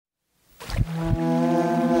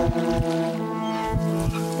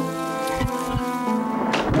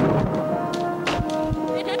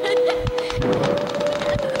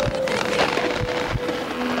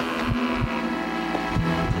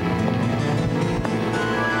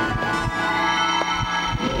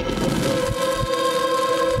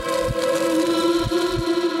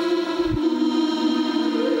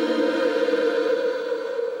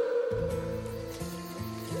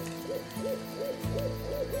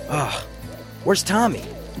Where's Tommy?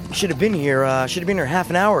 Should have been here half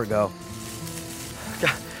an hour ago.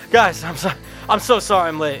 Guys, I'm so sorry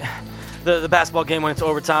I'm late. The basketball game went into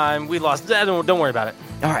overtime. We lost. Don't worry about it.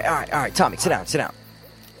 All right. Tommy, sit down.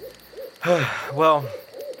 Well,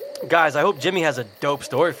 guys, I hope Jimmy has a dope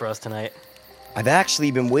story for us tonight. I've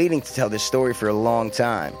actually been waiting to tell this story for a long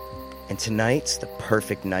time, and tonight's the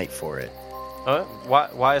perfect night for it.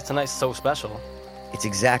 Why is tonight so special? It's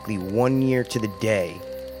exactly 1 year to the day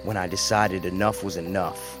when I decided enough was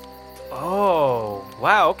enough. Oh,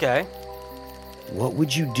 wow, okay. What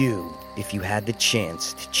would you do if you had the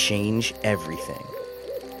chance to change everything?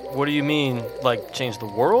 What do you mean, like change the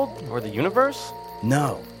world or the universe?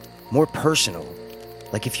 No, more personal.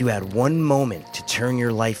 Like if you had one moment to turn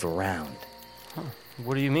your life around.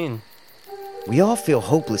 What do you mean? We all feel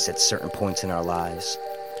hopeless at certain points in our lives.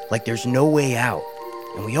 Like there's no way out,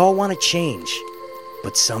 and we all want to change.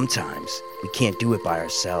 But sometimes we can't do it by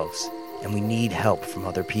ourselves, and we need help from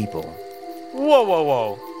other people.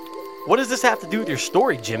 Whoa. What does this have to do with your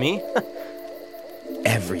story, Jimmy?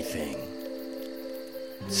 Everything.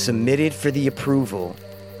 Submitted for the approval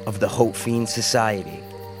of the Hope Fiend Society.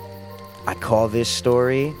 I call this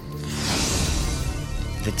story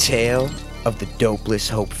The Tale of the Dopeless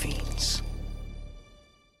Hope Fiends.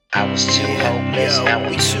 I was too hopeless, now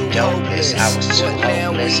we too dopeless. I was too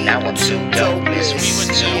hopeless, now I'm too dopeless. We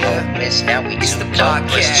were too hopeless, now we too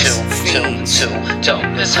dopeless. Too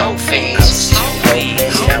dopeless hope fiends. I was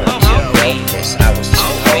too hopeless, now I'm too dopeless. I was too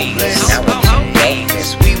hopeless, now I'm too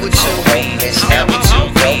dopeless. We were too hopeless, now we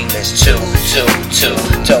too dopeless. Too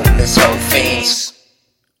dopeless hope fiends.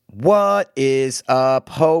 What is up,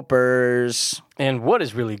 Hopers? And what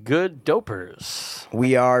is really good, dopers?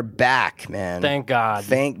 We are back, man. Thank God.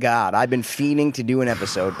 Thank God. I've been fiending to do an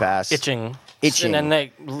episode pass. Itching. Itching. And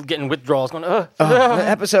then they getting withdrawals going,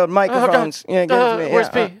 episode, microphones. Yeah, give it to me. Where's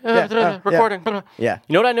Yeah, P? Recording. Yeah.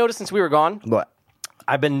 You know what I noticed since we were gone? What?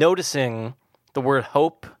 I've been noticing the word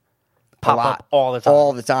hope A pop lot. up all the time.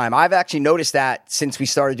 All the time. I've actually noticed that since we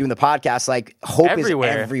started doing the podcast. Like, hope Everywhere.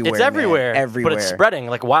 is everywhere. It's man. everywhere. Everywhere. But it's spreading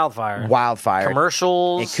like wildfire. Wildfire.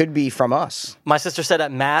 Commercials. It could be from us. My sister said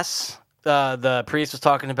at Mass, the priest was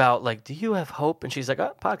talking about, like, do you have hope? And she's like,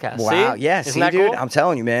 oh, podcast. Wow. See? Yeah. Isn't See, that dude, cool? I'm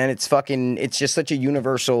telling you, man. It's just such a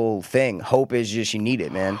universal thing. Hope is just, you need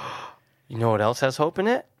it, man. You know what else has hope in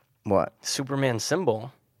it? What? Superman's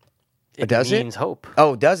symbol. It Does it? means hope.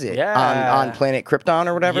 Oh, does it? Yeah. On planet Krypton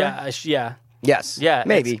or whatever? Yeah. Yes. Yeah.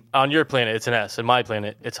 Maybe. On your planet, it's an S. In my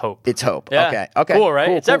planet, it's hope. It's hope. Yeah. Okay. Cool, right?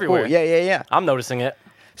 It's cool, everywhere. Cool. Yeah. I'm noticing it.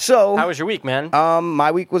 So, How was your week, man?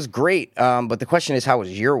 my week was great. But the question is, how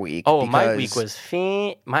was your week? My Because week was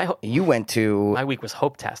You went to my week was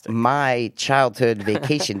hope-tastic. my childhood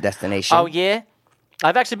vacation destination. Oh yeah,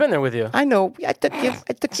 I've actually been there with you. I know. I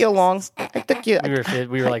took you along.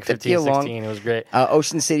 We were like 15, 16. It was great.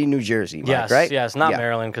 Ocean City, New Jersey, Mike, right? Yes, not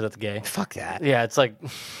Maryland because it's gay. Fuck that. Yeah, it's like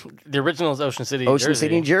the original is Ocean City, Ocean Jersey.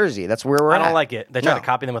 City, New Jersey. That's where we're at. I don't like it. They try No. to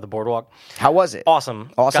copy them with the boardwalk. How was it?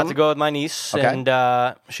 Awesome. Awesome? Got to go with my niece, Okay.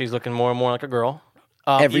 and she's looking more and more like a girl.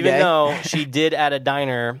 Every even day? though she did at a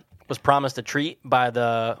diner was promised a treat by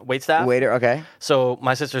the waitstaff. Waiter, okay. So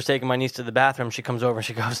my sister's taking my niece to the bathroom. She comes over and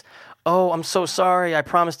she goes, "Oh, I'm so sorry. I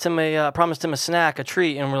promised him a snack, a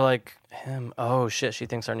treat." And we're like, "Him? Oh shit!" She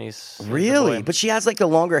thinks our niece. is a Really? boy. But she has like the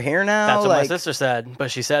longer hair now. That's what my like, sister said, but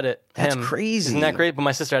she said it. That's Him. crazy. Isn't that great? But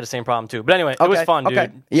my sister had the same problem too. But anyway, it was Okay, fun, dude.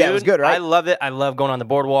 okay. Yeah, it was Dude, good, right? I love it. I love going on the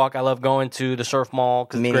boardwalk. I love going to the surf mall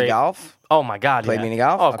because Mini golf? Oh my god, Play yeah. mini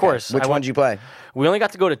golf? Oh, of Okay. course. Which one did you play? We only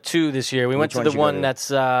got to go to 2 this year. We went Which to one the did you go one to? that's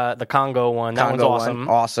the Congo one. That Congo one's awesome. one.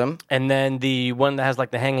 Awesome. And then the one that has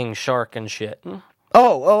like the hanging shark and shit.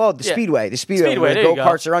 Oh, the Yeah. Speedway. The Speedway. Speedway, Where there the you go.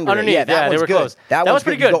 go-karts are under Underneath, it. Yeah, that yeah, they one's were good. close. That That one's was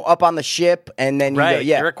pretty good. You good. go up on the ship, and then you Right. go,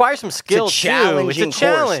 yeah. It requires some skill it's a too. challenging It's a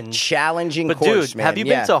challenge. course. Challenging But course, dude, man. have you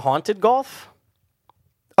Yeah. been to haunted golf?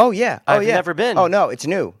 Oh yeah. Oh I've yeah. never been. Oh no, it's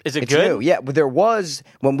new. Is it it's good? New. Yeah, but there was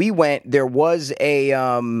when we went. There was a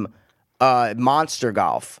monster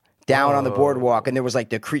golf down on the boardwalk, and there was like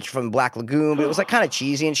the creature from Black Lagoon, but it was like kind of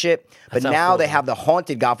cheesy and shit. But sounds now cool, they though. have the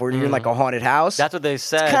haunted golf where you're in like a haunted house. That's what they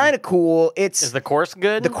said. It's kind of cool. Is the course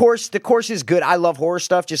good? The course is good. I love horror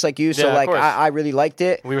stuff just like you, so Yeah, of like course. I really liked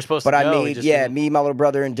it. We were supposed but to I go, we made just didn't. me, my little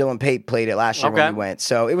brother, and Dylan Pate played it last year when Okay. we went.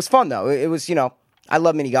 So it was fun though. It was I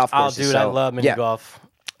love mini golf Oh, courses. dude, so, I love mini yeah. golf.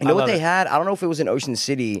 You know I what love they it. had? I don't know if it was in Ocean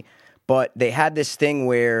City, but they had this thing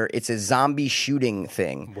where it's a zombie shooting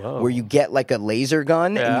thing Whoa. where you get like a laser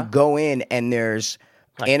gun and Yeah. you go in and there's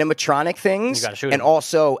animatronic things You gotta shoot and 'em.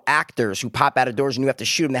 also actors who pop out of doors and you have to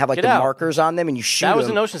shoot them. They have like Get the out. markers on them and you shoot That was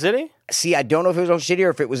them. in Ocean City? See, I don't know if it was Ocean City or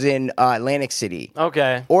if it was in Atlantic City.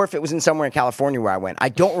 Okay. Or if it was in somewhere in California where I went. I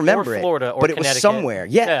don't remember Florida, it. or But it was Connecticut. somewhere.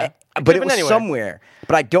 Yeah. It But could've it been was anywhere. somewhere.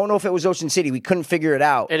 But I don't know if it was Ocean City. We couldn't figure it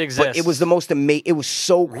out. It But exists. it was the most amazing. It was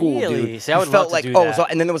so cool, Really? dude. See, I would you felt love to like, do it was that. all-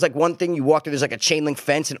 and then there was like one thing you walk through, there's like a chain link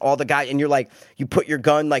fence and all the guys, and you're like, you put your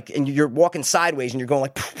gun like, and you're walking sideways and you're going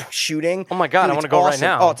like shooting. Oh my God, Dude, I it's wanna go right awesome.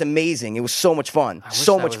 now. Oh, it's amazing. It was so much fun. I wish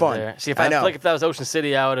So that much was fun. there. See, if I I know. feel like if that was Ocean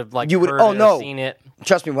City, I would have like You would- heard oh, it no. or seen it.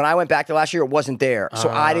 Trust me, when I went back to last year, it wasn't there. So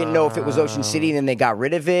I didn't know if it was Ocean City and then they got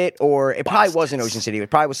rid of it, or it probably wasn't Ocean City. It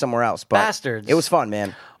probably was somewhere else. But Bastards. It was fun,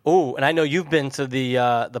 man. Oh, and I know you've been to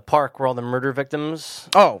the park where all the murder victims.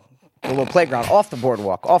 Oh, the little playground off the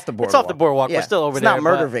boardwalk. Off the boardwalk. It's off the boardwalk. We're Yeah. still over it's there, not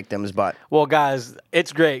murder but- victims, but Well, guys,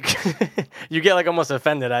 it's great. You get like almost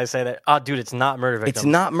offended. I say that. Oh, dude, it's not murder victims. it's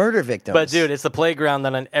not murder victims. But dude, it's the playground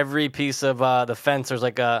that on every piece of the fence there's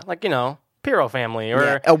like Piro family or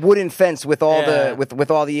Yeah, a wooden fence with all Yeah. the with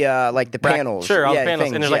all the like the panels. Sure, all yeah, the panels,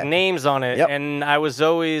 things, and there's yeah. like names on it. Yep. And I was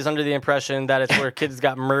always under the impression that it's where kids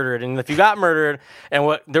got murdered. And if you got murdered,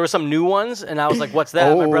 and there were some new ones, and I was like, "What's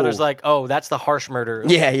that?" My Oh. brot's like, "Oh, that's the harsh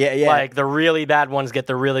murders." Yeah, yeah, yeah. Like the really bad ones get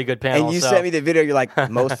the really good panels. And you so- sent me the video. You're like,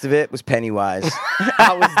 most of it was Pennywise.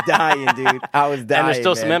 I was dying, dude. I was dying. and there's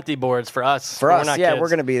still man. some empty boards for us. For We're us, not yeah, kids. we're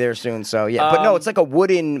gonna be there soon. So yeah, but no, it's like a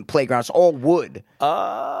wooden playground. It's all wood.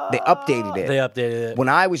 They updated it. They updated it. When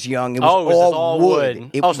I was young, it was, Oh, it was just all wood.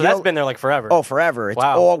 It- Oh, so you that's know- been there like forever. Oh, forever. It's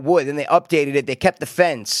Wow. all wood. And they updated it. They kept the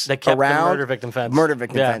fence They kept the around. murder victim fence. Murder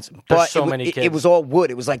victim Yeah. fence. There's But so it, many it kids. was all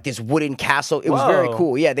wood. It was like this wooden castle. It was very Whoa.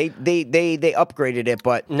 cool. Yeah, they upgraded it,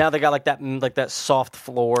 but Now they got like that soft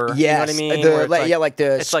floor. yes, You know what I mean? the, Where it's like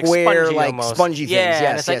the it's square, spongy like almost. spongy things. Yeah, Yes,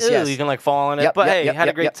 and it's like, yes, ooh, yes. you can like fall on it. Yep, but yep, hey, yep, had a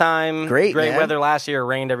yep, great yep. time. Great, man. weather last year. It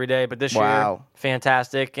rained every day, but this year, Wow.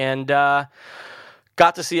 fantastic. And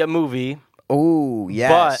got to see a movie. Oh,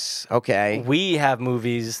 yes. Okay. We have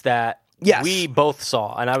movies that Yes. we both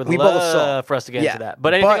saw, and I would We love both saw. for us to get Yeah. into that.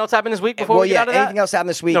 But anything else happened this week before we get out of that? anything else happened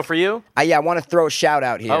this week? No, for you? I want to throw a shout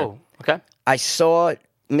out here. Oh, okay. I saw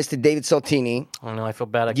Mr. David Saltini. I don't know. I feel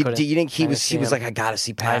bad. I You, couldn't. do you think he I was? didn't He see was him. like, I gotta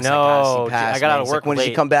see Pass. I I gotta know. see Pass. I got out man. of He's work like, when does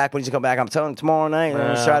he late. come back? When does he come back? I'm telling him tomorrow night. I'm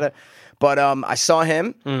gonna try to. But I saw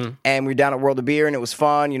him, and we were down at World of Beer, and it was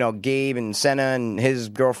fun. You know, Gabe and Senna and his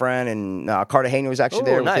girlfriend, and Cartagena was actually Ooh,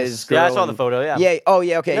 there nice. with his girl. Yeah, I saw the and- photo, yeah. Yeah. Oh,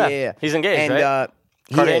 yeah. Okay. Yeah. Yeah. He's engaged, and, right?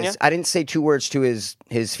 He Cartagena? is. I didn't say two words to his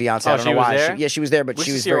fiance. Oh, I don't she know was why. there? Yeah, she was there, but We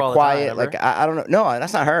she used to was see her very all the time, quiet. remember? Like I don't know. No,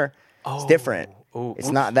 that's not her. It's different. Ooh, It's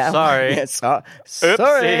oops. not that. Sorry. One. Sorry.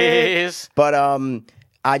 Oopsies. But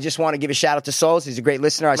I just want to give a shout out to Souls. He's a great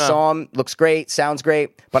listener. I saw him. Looks great. Sounds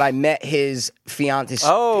great. But I met his fiance, his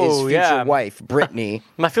future yeah. wife, Brittany.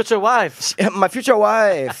 My future wife. My future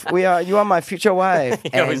wife. You are my future wife. He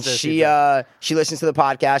And always does, he she listens to the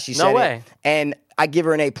podcast. She No said way. it. And I give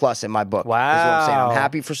her an A+ in my book. Is what I'm saying. I'm Wow.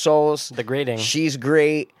 happy for Souls. The grading. She's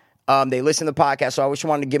great. They listen to the podcast, so I just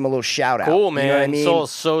wanted to give them a little shout out. Cool, man. You know what I mean?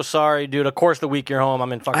 So sorry, dude. Of course, the week you're home,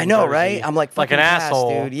 I'm in fucking I know, Jersey. right? I'm like an fucking Cass,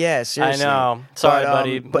 asshole, dude. Yeah, seriously. I know. Sorry, But,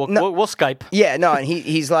 buddy. but We'll Skype. Yeah, no, and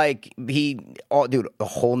he's like dude, the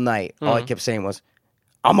whole night, all he kept saying was,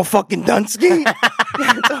 "I'm a fucking Dunsky."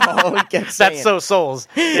 That's all he kept saying. That's so Souls.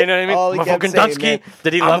 You know what I mean? All he My kept fucking saying, Dunsky. man.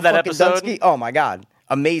 Did he "I'm love a that fucking episode? Dunsky." Oh my god,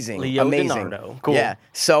 amazing, Leo amazing. DiNardo. Cool. Yeah.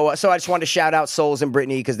 So I just wanted to shout out Souls and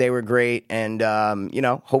Brittany because they were great, and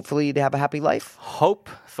hopefully they have a happy life.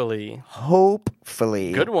 Hopefully.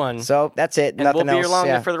 Hopefully, Good one. So that's it. And Nothing we'll be else. along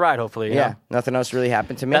yeah. there for the ride, hopefully. you Yeah, know? nothing else really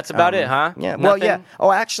happened to me. That's about it, huh? Yeah. Well, yeah. Nothing?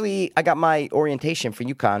 Oh, actually, I got my orientation for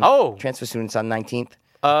UConn. Oh. Transfer students on 19th.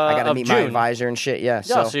 I got to of meet my June. advisor and shit. Yeah.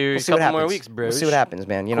 so So you're we'll a see what couple more happens. weeks, We'll see bros. what happens,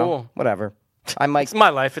 man. You know, Cool. whatever. I might. It's my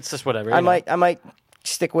life. It's just whatever. I might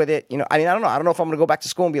stick with it. You know, I mean, I don't know. I don't know if I'm gonna go back to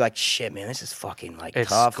school and be like, shit, man, this is fucking like It's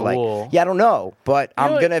tough. school. Like, yeah, I don't know, but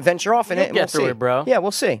I'm what? gonna venture off in You'll it. And get we'll through see. it, bro. Yeah, we'll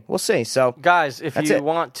see. We'll see. So, Guys, if That's you it.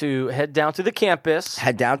 want to head down to the campus,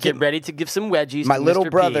 Head down to- get ready to give some wedgies. my to little Mr. P.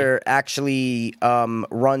 brother actually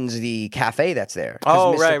runs the cafe that's there. 'Cause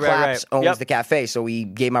Oh, Mr. right, Claps owns Yep. the cafe, so he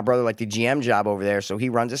gave my brother like the GM job over there. So he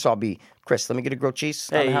runs it. So I'll be Chris. Let me get a grilled cheese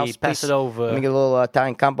on the Hey, house, pass please. it over. Let me get a little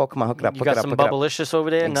Italian combo. Come on, hook it up. You hook got it up, some hook it up. bubblicious over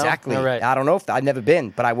there? Exactly. No? All right. I don't know if I've never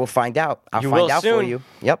been, but I will find out. I'll You find will out soon. for you.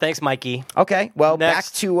 Yep. Thanks, Mikey. Okay. Well,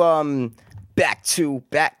 Next. back to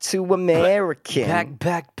American.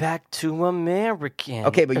 Back to American.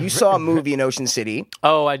 Okay, but you saw a movie in Ocean City,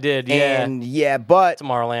 Oh, I did. Yeah. and yeah, but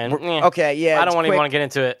Tomorrowland. okay, yeah, I don't it's even quick. want to get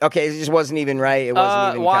into it. Okay, it just wasn't even right. It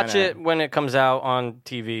wasn't even Watch kinda... it when it comes out on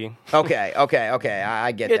TV. Okay.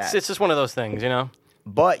 I get It's that. just one of those things, you know.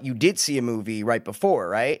 But you did see a movie right before,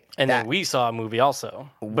 right? And That- then we saw a movie also.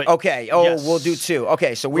 But Okay. Oh, yes. we'll do two.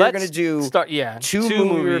 Okay, so we're Let's gonna do start. Yeah, two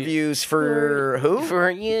movie reviews for who? for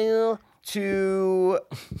you. 2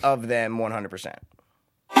 of them 100%.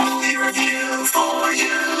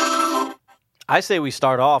 I say we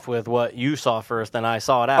start off with what you saw first, then I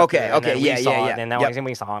saw it after. Okay, and then yeah, we saw yeah, it, yeah. And now Yep.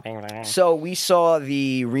 we saw it. So we saw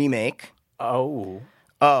the remake Oh.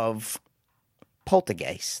 of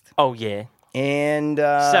Poltergeist. Oh, yeah. And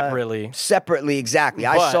Separately, exactly.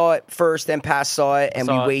 I But- saw it first, then Pass saw it, and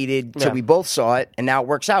we Saw it. waited till Yeah. we both saw it, and now it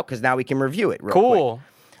works out because now we can review it real Cool. quick.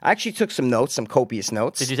 I actually took some notes, some copious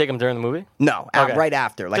notes. Did you take them during the movie? No, Okay. right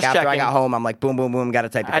after. Like Just after I checking. got home, I'm like, boom, boom, boom, got to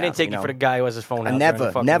type it down. I didn't take you for the guy who has his phone out. during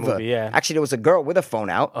the fucking Never. Movie. Yeah. Actually, there was a girl with a phone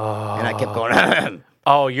out, and I kept going,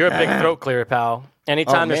 Oh, you're a big throat clearer, pal.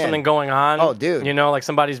 Anytime there's man. something going on, Oh, dude. you know, like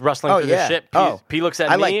somebody's rustling through yeah. the shit. Oh. P looks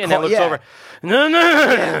at I me like and then call- looks yeah. over. No.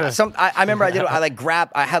 I remember I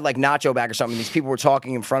had like nacho bag or something. These people were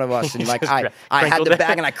talking in front of us, and like Just I had crinkled the it.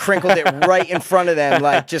 bag and I crinkled it right in front of them,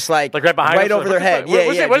 like just like Like right behind them, so over like, their what the head. fuck? Yeah,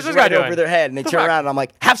 What's yeah, it- what's just this guy right doing? over their head, and they The turn fuck? around, and I'm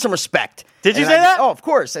like, have some respect. Did you And say that? Oh, of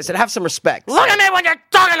course. I said, have some respect. Look at me when you're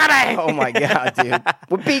talking to me. Oh my god, dude,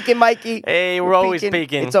 we're peeking, Mikey. Hey, we're always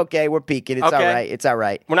peeking. It's okay, we're peeking. It's Okay. all right. It's all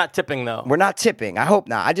right. We're not tipping though. We're not tipping. I hope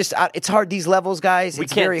not. It's hard. These levels, guys. We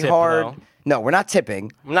It's can't very tip, hard. though. No, we're not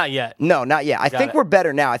tipping. Not yet. No, not yet. I think it. we're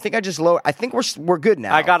better now. I think I just lower. I think we're good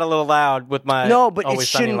now. I got a little loud with my No, but it Always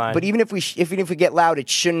Sunny shouldn't. line. But even if we get loud, it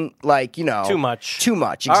shouldn't like Too much. Too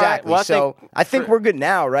much. All right, Exactly. well, So I think we're good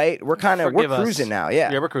now, right? We're Forgive us. cruising now.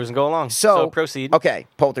 Yeah. Yeah, we're cruising. Go along. So proceed. Okay,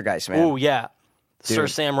 Poltergeist, man. Ooh, yeah. Sir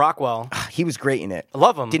Sam Rockwell. He was great in it. I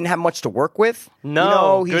love him. Didn't have much to work with.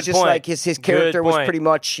 No, he's good just point. like his Good character was point. pretty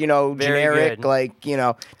much Very generic. good. Like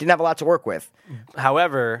didn't have a lot to work with.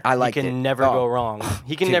 However, I liked he can it. never Oh. go wrong.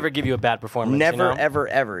 He can Dude. never give you a bad performance. Never, you know? ever,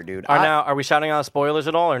 ever, dude. Are we shouting out spoilers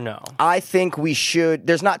at all or no? I think we should.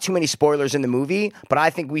 There's not too many spoilers in the movie, but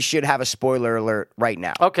I think we should have a spoiler alert right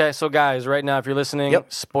now. Okay, so guys, right now, if you're listening,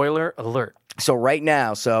 Yep. spoiler alert. So right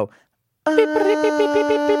now,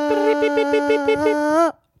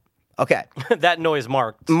 okay, That noise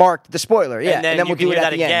marked. mark the spoiler. Yeah, and then, we'll you can do it hear at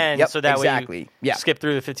that the again, end. Yep, so that exactly. way you skip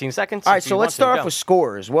through the 15 seconds. All right, if so you let's want to. start Go. off with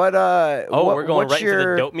scores. What? we're going what's right into the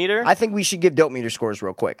your dope meter? I think we should give dope meter scores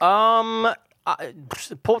real quick.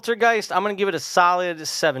 Poltergeist, I'm going to give it a solid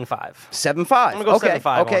 7.5. 7.5. I'm gonna go okay, 7.5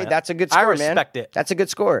 on okay, it. that's a good I score, man. respect it. That's a good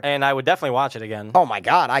score. And I would definitely watch it again. Oh my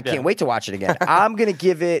god, I can't Yeah. wait to watch it again. I'm gonna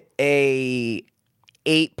give it a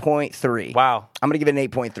 8.3. Wow. I'm gonna give it an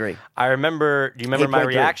 8.3. I remember, do you remember my 8.3.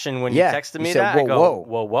 reaction when Yeah, you texted you me said, that? "Whoa, I go, whoa."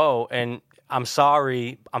 whoa, whoa. And I'm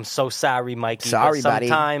sorry. I'm so sorry, Mikey. Sorry, but buddy.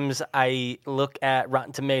 sometimes I look at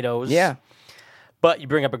Rotten Tomatoes. Yeah, But you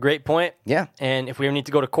bring up a great point. yeah. And if we ever need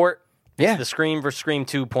to go to court, Yeah. it's the Scream versus Scream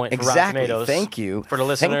 2 point for Exactly. Rotten Tomatoes. Thank you. For the Thank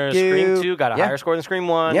listeners, you. Scream 2 got a Yeah. higher score than Scream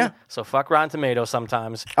 1. Yeah. So fuck Rotten Tomatoes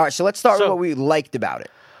sometimes. All right, so let's start with So- what we liked about it.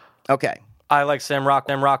 Okay. I like Sam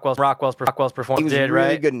Rockwell's performance. He was did, really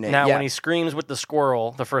right? good in it, Now, yeah. when he screams with the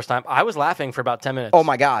squirrel the first time, I was laughing for about 10 minutes. Oh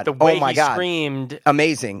my god. The way oh my he god. screamed.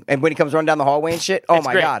 Amazing. And when he comes running down the hallway and shit, oh It's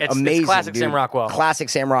my great. god, It's amazing. classic dude. Sam Rockwell. Classic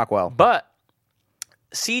Sam Rockwell. But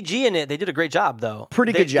CG in it, they did a great job, though.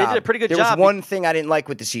 Pretty good job. They did a pretty good there job. was one thing I didn't like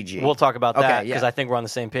with the CG. We'll talk about Okay, that yeah. because I think we're on the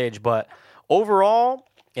same page. But overall,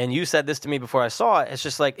 and you said this to me before I saw it, it's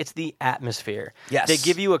just like it's the atmosphere. Yes. They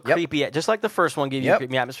give you a Yep. creepy, just like the first one gave you a Yep.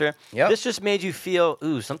 creepy atmosphere. Yep. This just made you feel,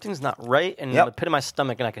 ooh, something's not right, and Yep. in the pit of my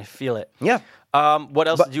stomach, and I can feel it. Yeah. What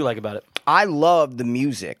else did you like about it? I love the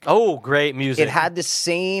music. Oh, great music. It had the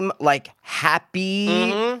same like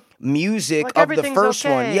happy music Like of the everything's first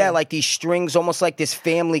one. okay. Yeah, like these strings, almost like this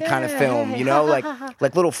family kind of film,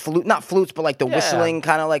 like little flute, not flutes, but like the whistling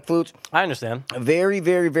kind of like flutes. I understand. Very,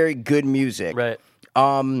 very, very good music. Right.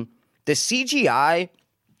 The CGI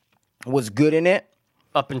was good in it.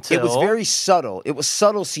 Up until It was very subtle. It was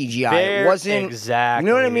subtle CGI. It wasn't exactly.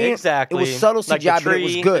 You know what I mean? Exactly. It was subtle Like CGI, the but it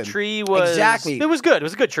was tree- good. The tree was exactly. It was good. It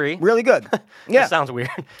was a good tree. really good. Yeah. That sounds weird.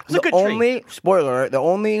 It was a The good tree. only spoiler alert, the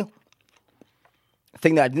only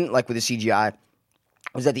thing that I didn't like with the CGI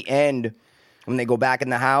was at the end when they go back in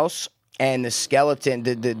the house and the skeleton,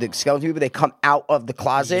 the skeleton people, they come out of the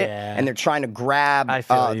closet Yeah. and they're trying to grab I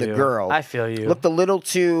feel the you. girl. I feel you. Looked a little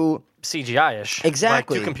too CGI-ish.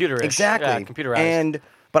 exactly Like too computerish. Exactly. Yeah, computerized.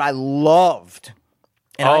 But I loved,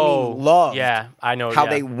 and I mean loved, Yeah, I know. how yeah.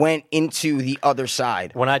 they went into the other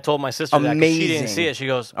side. When I told my sister that 'cause she didn't Amazing. see it, she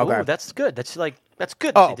goes, "Oh, Okay. that's good. That's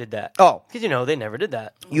good that they did that." Oh. because they never did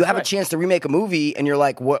that. You have a Right. chance to remake a movie, and you're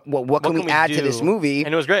like, what can we add to do? this movie?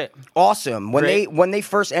 And it was great. Awesome. When Great. they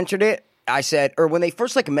first entered it, I said, or when they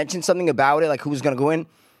first like mentioned something about it, like who was going to go in,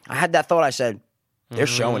 I had that thought. I said, they're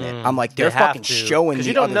showing it. I'm like, they're They have fucking to, showing 'cause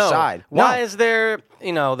the you don't other know. side. Why No. is there,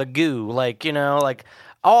 the goo? Like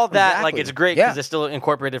All that, Exactly. like, it's great Yeah. because it's still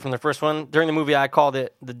incorporated from the first one. During the movie, I called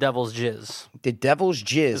it the devil's jizz. The devil's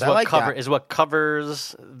jizz. I like that. Is what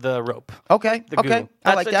covers the rope. Okay. The Okay. goo.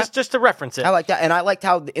 I like that. Just to reference it. I like that, and I liked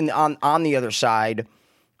how on the other side,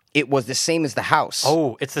 it was the same as the house.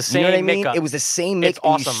 Oh, it's the same You know what I mean? makeup. It was the same It's makeup.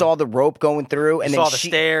 And awesome. you saw the rope going through, and You then saw the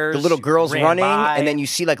stairs, the little girls ran running, by. and then you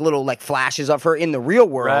see like little like flashes of her in the real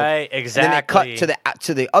world. Right, And then they cut exactly.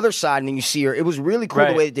 to the other side, and then you see her. It was really cool the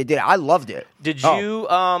Right. way that they did it. I loved it. Did Oh. you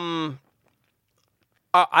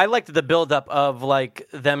I liked the buildup of like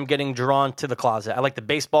them getting drawn to the closet. I liked the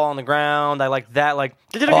baseball on the ground. I liked that. Like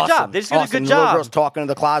they did a good job. They just did a Awesome. good The little job girls talking to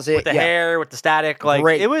the closet with the hair, with the static. Like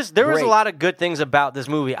Great. there was a Great. lot of good things about this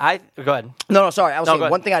movie. Go ahead. No, sorry. I was No, go saying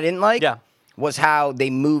ahead. one thing I didn't like Yeah. was how they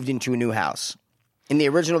moved into a new house. In the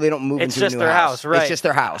original, they don't move It's into just a new their house, right? It's just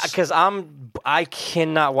their house. Because I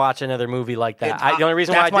cannot watch another movie like that. It- The only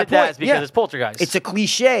reason why I that's my did that point. is because Yeah. it's Poltergeist. It's a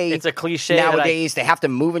cliche. It's a cliche that I- Nowadays, they have to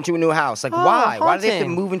move into a new house. Like, Oh, why? Why do they have to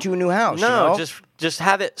haunting. move into a new house? no, you know? just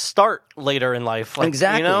have it start later in life. Like,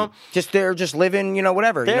 exactly. You know? Just they're just living,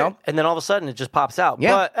 whatever. There, You know. and then all of a sudden it just pops out.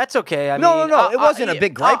 Yeah. But that's okay. I No, mean, no, it wasn't a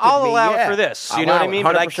big gripe I'll with me, allow yeah. it for this. You I'll know what allow I it, mean?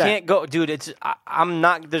 But I 100%. can't go, dude. I'm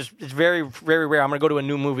not. It's very, very rare. I'm gonna go to a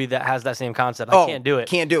new movie that has that same concept. I can't do it.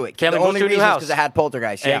 Can't do it. Can't the move only to a new reason is house. because I had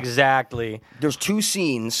Poltergeist. Yeah. Exactly. There's two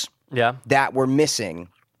scenes Yeah. that were missing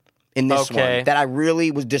in this Okay. one that I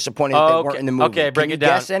really was disappointed that they weren't in the movie. Okay, break Can you it down.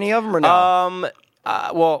 guess any of them or no?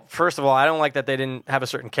 Well, first of all, I don't like that they didn't have a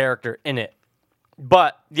certain character in it.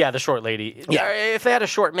 But yeah, the short lady. Yeah. If they had a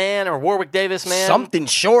short man or Warwick Davis man, Something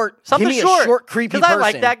short. something Give me short, a short, creepy 'cause person. I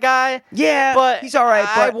like that guy. Yeah, but he's all right,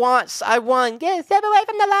 I but- want. Yeah, step away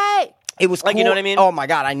from the light. It was Like, cool. you know what I mean? Oh my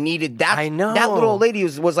god, I needed that. I know. That little old lady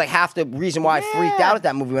was like half the reason why I freaked Yeah. out at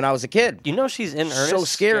that movie when I was a kid. You know she's in Ernest. So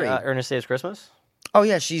scary. Ernest Saves Christmas. Oh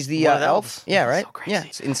yeah, she's the One of the elf. elves. Yeah, right. So crazy. Yeah,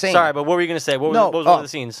 it's insane. Sorry, but what were you going to say? What was one of the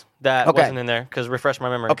scenes that Okay. wasn't in there? Because refresh my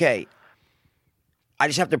memory. Okay, I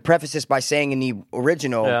just have to preface this by saying in the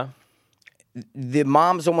original, Yeah. the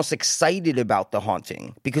mom's almost excited about the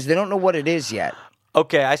haunting because they don't know what it is yet.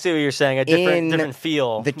 Okay, I see what you're saying. A In different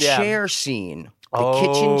feel. The Yeah. chair scene, the Oh,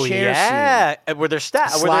 kitchen chair yeah. Where they're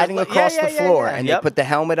sliding across the floor, and Yep. they put the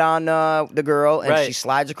helmet on the girl, and Right. she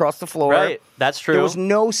slides across the floor. Right, that's true. There was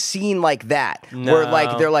no scene like that where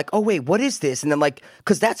like No. they're like, "Oh wait, what is this?" And then like,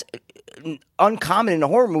 because that's uncommon in a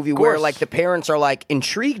horror movie where course. like the parents are like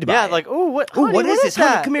intrigued by Yeah, it. like, ooh, what is this? Honey,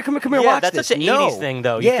 that? come here, Yeah, watch that's this. such an No. 80s thing,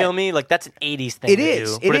 though. You Yeah. feel me? Like, that's an 80s thing It to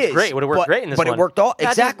is, do. it But it's is. great. It would have worked But- great in this but it one. worked all-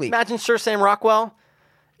 exactly. Imagine Sir Sam Rockwell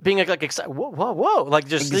being like excited. Whoa. Like,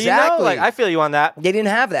 just, Exactly. like, I feel you on that. They didn't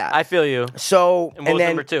have that. I feel you. So, And what was then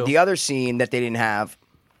number two? the other scene that they didn't have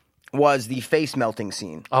was the face melting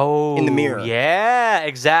scene. Oh. In the mirror. Yeah,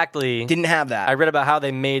 exactly. Didn't have that. I read about how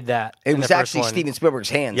they made that. It in was the first actually one. Steven Spielberg's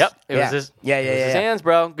hands. Yep. It yeah. was his. Yeah, it was his yeah. hands,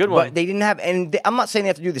 bro. Good one. But they didn't have, and I'm not saying they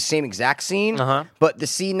have to do the same exact scene. Uh-huh. But the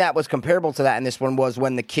scene that was comparable to that in this one was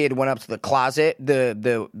when the kid went up to the closet,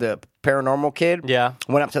 the paranormal kid. Yeah.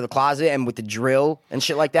 Went up to the closet and with the drill and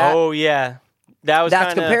shit like that. Oh yeah, that's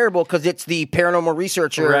That's comparable because it's the paranormal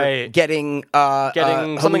researcher Right. getting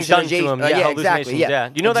something done to him. Yeah, yeah, hallucinations, exactly. Yeah, yeah.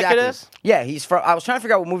 You know who that kid exactly. is? Yeah, he's from. I was trying to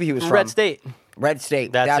figure out what movie he was from. Red State. Red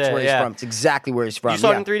State. That's That's it, where he's yeah. from. It's exactly where he's from. You saw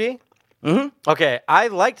yeah. it in 3D? Mm-hmm. Okay, I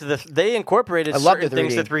liked they incorporated I love certain the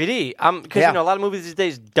things 3D. to 3D. Because Yeah. a lot of movies these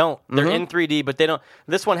days don't. They're in 3D, but they don't.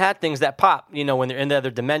 This one had things that pop. When they're in the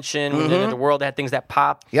other dimension, when they're in the other world, they had things that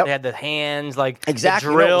pop. Yep. They had the hands, like Exactly.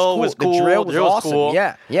 The drill was cool. The drill was awesome. cool.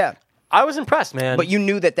 Yeah, yeah. I was impressed, man. But you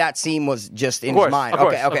knew that scene was just in course, his mind. of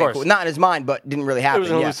course, okay, of okay, course. cool. Not in his mind, but didn't really it happen. was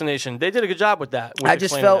an yeah. hallucination. They did a good job with that. with I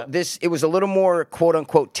just explaining felt that. it was a little more quote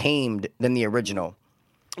unquote tamed than the original.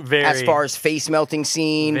 Very. As far as face melting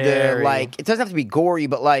scene, Very. it doesn't have to be gory,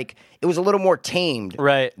 but like it was a little more tamed.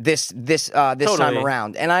 Right. This time Totally.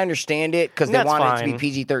 around, and I understand it because they That's wanted it to fine. be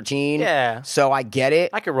PG-13. Yeah. So I get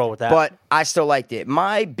it. I could roll with that. But I still liked it.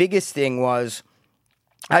 My biggest thing was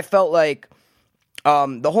I felt like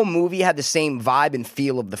the whole movie had the same vibe and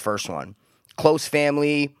feel of the first one. Close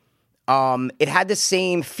family. It had the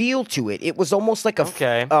same feel to it. It was almost like a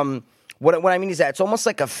Okay. What I mean is that it's almost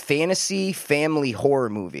like a fantasy family horror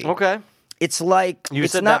movie. Okay. It's like You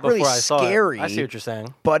it's said not that before really I saw scary. it. I see what you're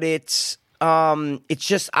saying. But it's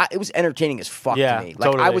just it was entertaining as fuck Yeah, to me. Like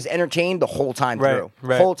I totally. was entertained the whole time Right. through.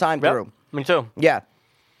 Right. Whole time Yep. through. Me too. Yeah.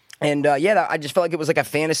 And I just felt like it was like a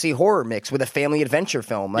fantasy horror mix with a family adventure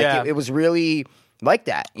film. Like Yeah. it was really like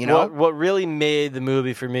that, you know? What really made the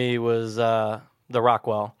movie for me was the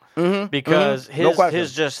Rockwell. Because No question.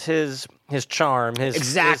 his charm,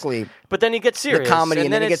 Exactly. but then he gets serious. The comedy,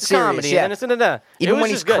 and then he it's gets serious, comedy, yeah. and then it's Even it was when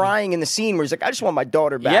he's just good. crying in the scene where he's like, I just want my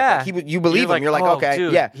daughter back. Yeah, Like, you believe him. You're like, oh, okay,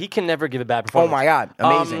 dude, yeah. he can never give a bad Oh performance. my God,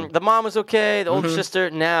 amazing. The mom was okay. The older sister.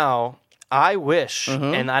 Now, I wish,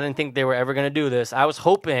 and I didn't think they were ever going to do this. I was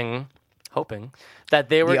hoping that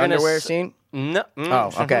they were The going to underwear scene? No.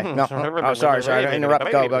 Oh, okay. No. Oh, sorry. I didn't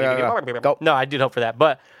interrupt. Go. No, I did hope for that,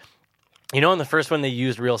 but. You know, in the first one, they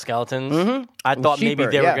used real skeletons. I thought cheaper, maybe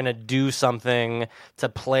they yeah. were going to do something to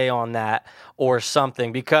play on that or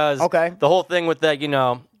something because Okay. the whole thing with that, you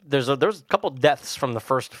know, there's a couple deaths from the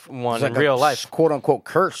first one It's in like real a life. quote unquote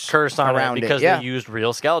curse On around it because yeah. they used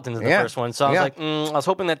real skeletons in the Yeah. first one. So I was Yeah. like, I was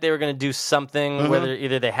hoping that they were going to do something, whether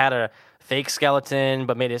either they had a fake skeleton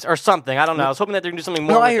but made it or something. I don't know. I was hoping that they're going to do something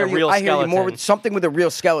more No, with I hear a you. real I hear skeleton you. More with something with a real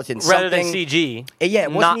skeleton, rather than something- CG. Yeah,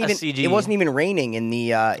 it wasn't not even. a CG. It wasn't even raining in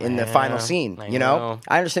the final scene. I You know, know.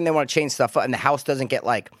 I understand they want to change stuff up, and the house doesn't get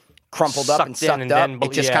like crumpled up and Sucked in sucked up. then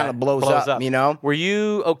It just kind of blows up. You know, Were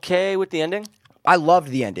you okay with the ending? I loved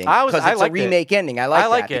the ending I because it's a liked it. remake ending. I like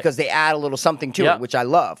like that it. because they add a little something to Yep. it, which I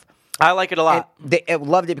love. I like it a lot. I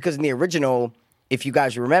loved it because in the original, if you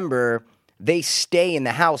guys remember, they stay in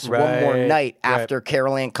the house one more Right, night right. after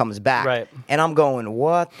Carol Ann comes back. Right. And I'm going,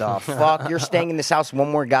 what the fuck? You're staying in this house one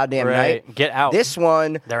more goddamn Right. night? Get out. This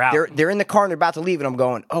one, They're out. They're in the car and they're about to leave, and I'm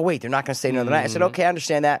going, oh, wait, they're not going to stay another night. I said, okay, I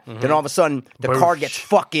understand that. Then all of a sudden, the car gets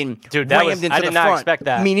fucking Dude, that rammed was- into I the did not front. expect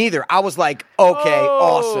that. Me neither. I was like, okay,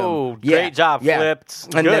 awesome. Yeah, great job, yeah.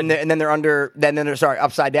 flipped. And Good. then they're under, then they're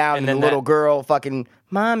upside down, and then the little that- girl fucking,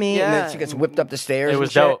 mommy, and then Yeah. she gets whipped up the stairs. It and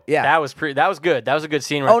was shit. dope. Yeah, that was good. That was a good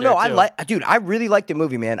scene right Oh there. no, too. dude, I really liked the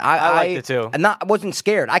movie, man. I liked it, too. I wasn't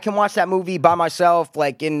scared. I can watch that movie by myself,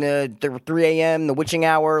 like in the 3 a.m., the witching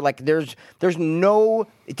hour. Like there's no,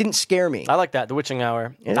 it didn't scare me. I like that, the witching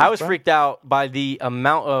hour. It I is, was bro. freaked out by the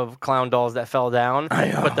amount of clown dolls that fell down,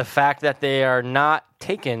 but the fact that they are not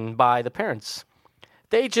taken by the parents.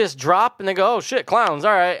 They just drop and they go, oh shit, clowns,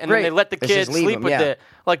 all right. And Great. then they let the Let's kids just leave sleep them, with yeah. it.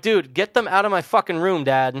 Like, dude, get them out of my fucking room,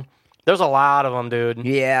 Dad. There's a lot of them, dude.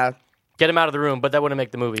 Yeah, Get them out of the room, but that wouldn't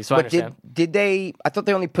make the movie, so I but understand. did they? I thought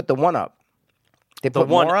they only put the one up. They The put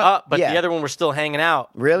one more up, but yeah. the other one were still hanging out.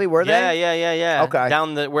 Really? Were they? Yeah. Okay.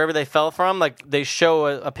 Down wherever they fell from, like they show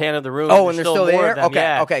a pan of the room. Oh, and they're still more there? of them, Okay,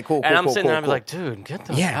 yeah. okay, cool, And cool, I'm cool, sitting there, cool, I was like, dude, get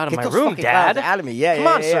them Yeah, out of get my those room, fucking Dad. clowns out of me. Yeah, Come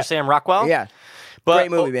yeah, on, yeah, Sir yeah. Sam Rockwell. Yeah. But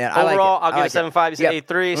Great movie, man. I like it. overall, I'll I give like it it. 7.5. You said Yep.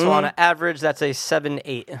 8.3, so on an average, that's a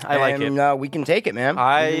 7.8. I like it. And we can take it, man. We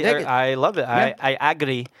can take it. I love it. Yeah. I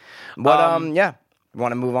agree. But yeah.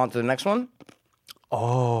 Want to move on to the next one?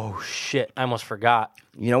 Oh shit! I almost forgot.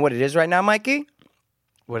 You know what it is right now, Mikey?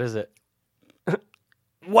 What is it?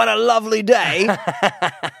 What a lovely day.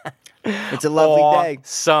 It's a lovely day.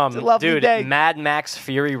 Some It's a lovely dude, day. Mad Max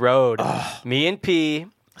Fury Road. Me and P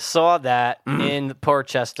saw that in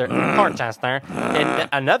Portchester. And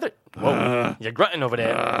another. Whoa, you're grunting over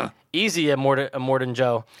there. Easy, Morton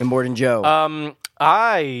Joe. And Morton Joe.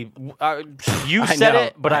 You I said know,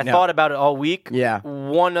 it, but I I know. thought about it all week. Yeah.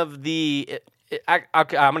 One of the. I'm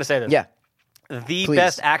going to say this. yeah. The Please.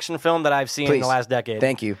 best action film that I've seen in Please. the last decade.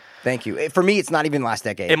 Thank you. For me, it's not even last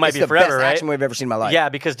decade. It might it's be the forever, best right? action movie I've ever seen in my life. Yeah,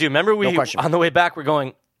 because dude, remember we question. on the way back we're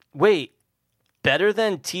going, wait, better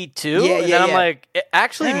than T2? Yeah, and yeah, then I'm yeah. like, it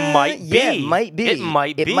actually might be. Yeah, it might be. It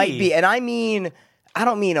might be. It might be. And I mean, I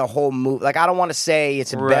don't mean a whole movie. Like, I don't want to say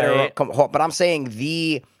it's a better, Right. but I'm saying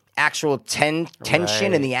the actual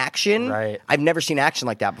tension and the action. Right. I've never seen action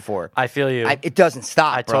like that before. I feel you. It doesn't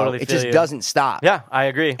stop, I bro. totally It feel just you. doesn't stop. Yeah, I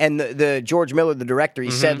agree. And the George Miller, the director,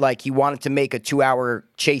 he said like he wanted to make a 2-hour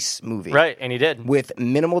chase movie. Right, and he did. With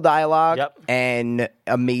minimal dialogue Yep. and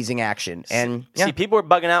amazing action. And yeah. See, people were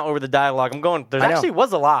bugging out over the dialogue. I'm going, there I know. actually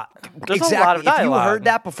was a lot. There's exactly. a lot of dialogue. If you heard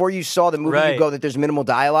that before you saw the movie, Right. you go that there's minimal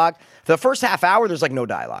dialogue. The first half hour, there's like no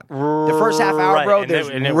dialogue. The first half hour, Right, bro, and there's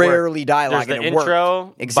it rarely worked. dialogue. There's the and it intro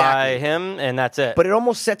worked. Exactly. by him, and that's it. But it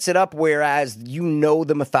almost sets it up whereas you know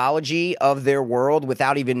the mythology of their world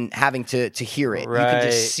without even having to hear it. You can Right.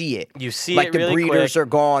 just see it. You see like it the really breeders quick. are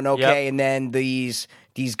gone, okay, Yep. and then these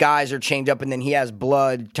guys are chained up, and then he has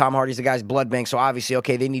blood. Tom Hardy's the guy's blood bank, so obviously,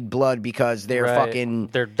 okay, they need blood because they're Right. fucking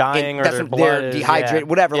They're dying or that's their what- blood they're is, dehydrated, yeah.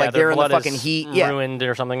 whatever. Yeah, Like their they're in the blood fucking is heat. Yeah, ruined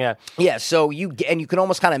or something. Yeah. yeah, so you can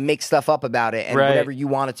almost kind of make stuff up about it and Right. whatever you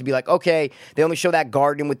want it to be. Like, okay, they only show that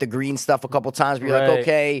garden with the green stuff a couple times, but you're Right. like,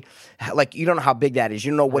 okay, like you don't know how big that is.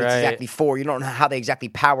 You don't know what it's Right. exactly for. You don't know how they exactly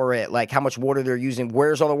power it. Like how much water they're using.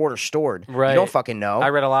 Where's all the water stored? Right. You don't fucking know. I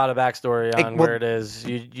read a lot of backstory on well- where it is.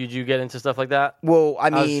 You get into stuff like that? well, I I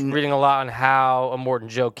was mean, reading a lot on how Immortan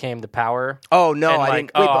Joe came to power. oh no, and I like,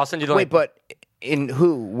 didn't. oh, Wait, I'll send you the wait, link. but in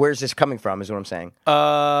who? Where's this coming from? Is what I'm saying.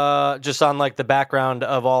 Just on like the background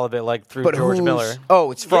of all of it, like through But George who's- Miller.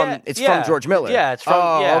 Oh, it's from from George Miller. Yeah, it's from.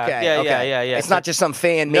 Oh, yeah, okay. yeah, okay. yeah. It's not just some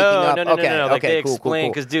fan making no, up. no, no, okay, no. Like okay, they cool, explain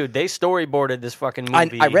cool. because dude, they storyboarded this fucking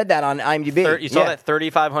movie. I read that on IMDb. You saw that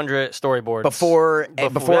 3,500 storyboards before yeah.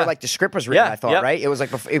 like the script was written. Yeah, I thought yep. right. It was like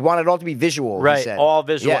it wanted it all to be visual. He right, said. all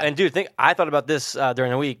visual. Yeah. And dude, I thought about this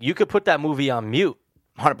during the week. You could put that movie on mute.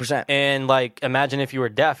 100%. And like, imagine if you were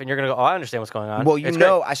deaf and you're gonna go, "Oh, I understand what's going on." Well, It's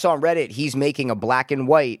know, great. I saw on Reddit he's making a black and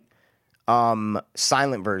white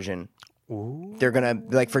silent version. Ooh. They're gonna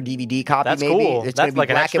like for DVD copy. That's maybe cool. it's That's gonna be like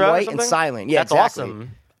an black extra and or white and something? silent. Yeah, That's exactly.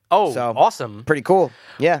 awesome. Oh, So- awesome. Pretty cool.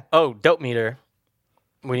 Yeah, Oh, dope meter.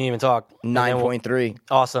 We didn't even talk. And then 9.3.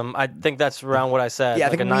 Awesome. I think that's around what I said. Yeah, I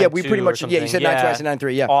like think a we 9.2 pretty or much you said something. 9.2, I said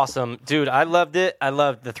 9.3. Yeah, Awesome, dude. I loved it. I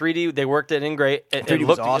loved the 3D. They worked it in great. It 3D was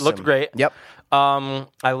looked awesome. It looked great. Yep.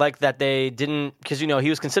 I like that they didn't because he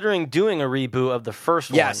was considering doing a reboot of the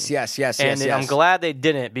first one. Yes. And I'm glad they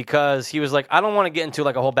didn't because he was like, I don't want to get into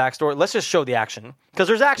like a whole backstory. Let's just show the action because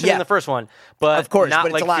there's action Yeah. in the first one, but Of course, not but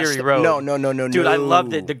it's like a lot of Fury stuff. Road. No, dude, I no.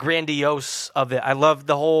 loved it. The grandiose of it. I loved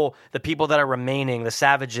the people that are remaining, the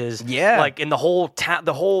savages. Yeah. like in the whole town,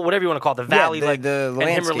 the whole whatever you want to call it, the valley, the like the and him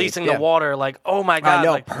landscape, releasing yeah. the water. Like, oh my god,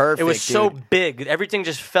 know, like, perfect, It was so dude. big. Everything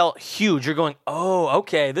just felt huge. You're going, oh,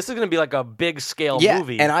 okay, this is going to be like a big scale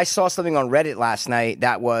movie. And I saw something on Reddit last night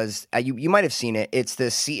that was you might have seen it. It's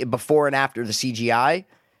the before and after the CGI.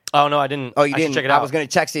 Oh no, I didn't. Oh, you I should didn't? check it out. I was going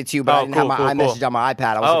to text it to you, but I Oh, didn't cool, have my cool, iMessage cool. on my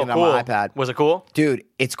iPad. I was looking cool. at my iPad. Was it cool? Dude,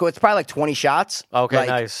 it's cool. It's probably like 20 shots. Okay, like,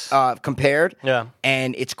 nice. Compared. Yeah.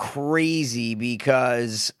 And it's crazy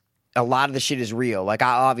because a lot of the shit is real. Like,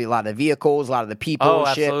 obviously, a lot of the vehicles, a lot of the people Oh,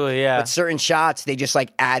 and shit. absolutely, yeah. But certain shots, they just,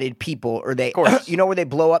 like, added people. Or they, course. you know where they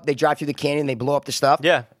blow up? They drive through the canyon, they blow up the stuff?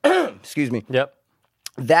 Yeah. Excuse me. Yep.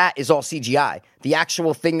 That is all CGI. The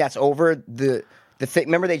actual thing that's over, the thing,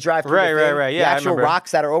 remember they drive through Right, the thing? right. Yeah, The I actual remember.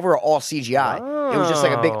 rocks that are over are all CGI. It was just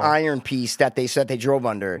like a big Oh. iron piece that they said they drove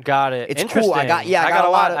under. Got it. It's cool. I got Interesting. I got a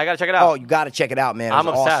a lot lot. of, I gotta check it out. Oh, you got to check it out, man. It I'm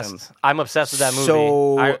was obsessed. awesome. I'm obsessed with that movie.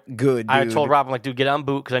 So good, I dude. told Rob, I'm like, dude, get on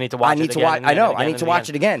boot because I need to watch I it need to again watch. and I again know. and I again need and to watch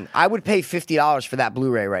it again. again. I would pay $50 for that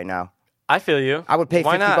Blu-ray right now. I feel you. I would pay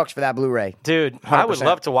Why not? $50 for that Blu-ray. Dude, I would 100%.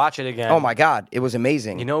 love to watch it again. Oh my god, it was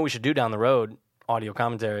amazing. You know what we should do down the road? Audio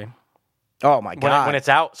commentary. oh my god, when it's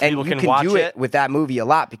out, so and people you can watch do it. with that movie a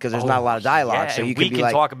lot because there's not a lot of dialogue. Yeah, so and you we can be can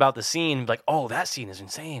like, talk about the scene, like, oh, that scene is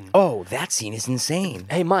insane. oh, that scene is insane.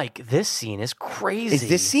 Hey, Mike, this scene is crazy. Is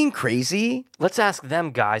this scene crazy? Let's ask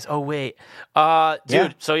them, guys. Oh wait, dude. Yeah.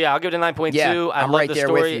 So yeah, I'll give it a 9.2. Yeah, I I'm love right the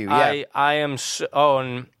there with story. you, yeah. I am.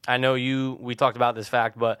 And I know you. We talked about this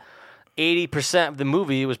fact, but 80% of the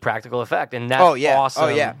movie was practical effect, and that's Oh, yeah. Oh,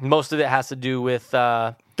 awesome. yeah. Most of it has to do with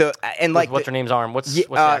What's her name's arm. What's yeah,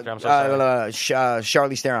 the actor? I'm so sorry.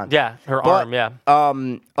 Charlize Theron. Yeah, her But, arm. Yeah.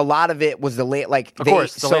 A lot of it was the like Of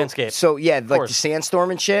course, the landscape. So yeah, like the course.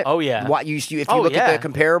 sandstorm and shit. Oh, yeah. What if you Oh, look yeah. at the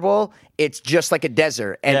comparable, it's just like a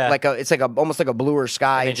desert and Yeah. it's like almost like a bluer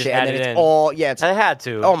sky And they and just shit. And then added it's in. all it's. I had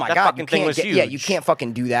to. Oh my That god, fucking you thing can't was get, huge. yeah, you can't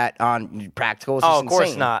fucking do that on practical. It's Oh, just of course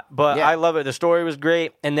insane. not. But Yeah. I love it. The story was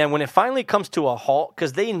great. And then when it finally comes to a halt,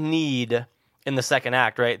 because they need in the second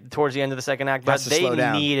act, right? Towards the end of the second act, but Has to they slow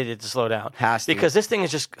down. needed it to slow down. Has to. Because this thing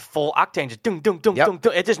is just full octane, just dum dum dum Yep. dum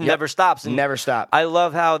dum. It just never stops. And Never stop. I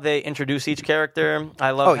love how they introduce each character.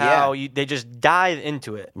 I love Oh, yeah. how they just dive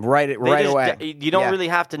into it. Right They right just away. You don't Yeah. really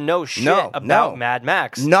have to know shit No, about no. Mad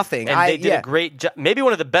Max. Nothing. And they did yeah. a great job. Maybe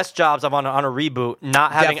one of the best jobs I've on a reboot,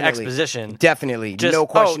 not having Definitely. exposition. Definitely, Just, no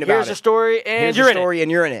question about here's it. a story, and Here's you're the in it. story,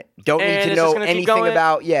 and you're in it. Don't And need it's to just know gonna keep anything going.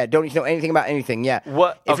 about. Yeah, don't need to know anything about anything. Yeah.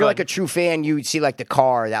 What- if oh, you're go like a ahead. true fan, you'd see like the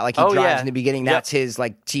car that like he Oh, drives yeah. in the beginning. Yep. That's his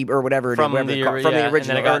like T or whatever. From whatever the, car, from yeah, the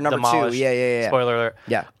original and then it got or number demolished. 2. Yeah. Spoiler alert.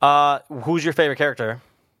 Yeah. Who's your favorite character?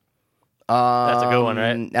 That's a good one,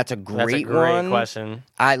 right? That's a That's great a great one. question.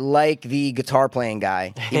 I like the guitar playing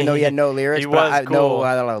guy, even though he had no lyrics. He but was I, cool. No,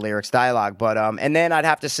 I don't know lyrics, dialogue. But and then I'd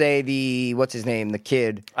have to say the what's his name, the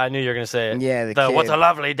kid. I knew you were gonna say it. Yeah, the kid. What's a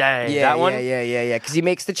lovely day. Yeah, that one. yeah. Because he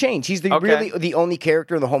makes the change. He's Okay. really the only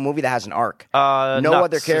character in the whole movie that has an arc. No Nux.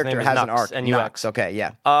 other His name character is has Nux, an arc. N-U-X. Nux. Okay,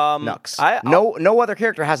 yeah. Nux. I- no other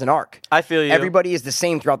character has an arc. I feel you. Everybody is the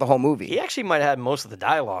same throughout the whole movie. He actually might have had most of the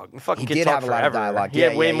dialogue. Fucking He kid did talk have a lot of forever. dialogue. He Yeah,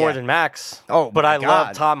 had way yeah, more yeah. than Max. Oh, but my I love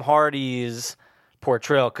God. Tom Hardy's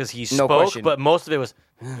portrayal because he No spoke, question. but most of it was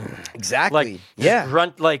Exactly. like yeah.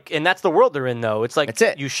 grunt, like, and that's the world they're in though. It's like That's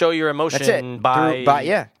it. you show your emotion That's it. by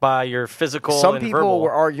yeah. by your physical. Some and people verbal.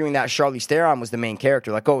 were arguing that Charlize Theron was the main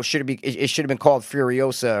character. Like, oh, it should have been called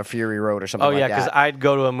Furiosa, Fury Road, or something. Oh yeah, like that. because I'd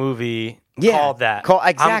go to a movie Yeah. called that.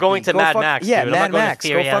 Exactly. I'm going to Go Mad fuck- Max. yeah, dude. Mad I'm not going Max. To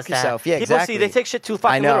Go fuck Furiosa. yourself. Yeah, People exactly. see they take shit too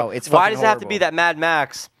fucking I know, literal. it's Why fucking does it have to be horrible. that Mad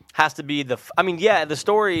Max has to be the. I mean, yeah, the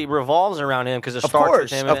story revolves around him because it Of starts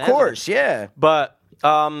course, with him. of and ends with course, him. yeah. But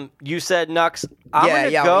you said Nux. I'm Yeah, gonna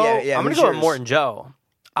yeah, go. yeah, I'm gonna who's go with yours? Morton Joe.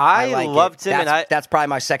 I like loved it. him, That's probably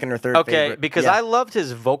my second or third favorite. because Yeah. I loved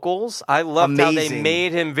his vocals. I loved how they Amazing.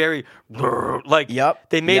 made him very like. Yep,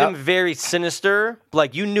 They made yep. him very sinister.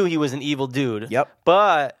 Like you knew he was an evil dude. Yep.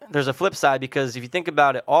 But there's a flip side because if you think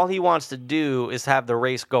about it, all he wants to do is have the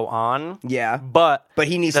race go on. Yeah. But But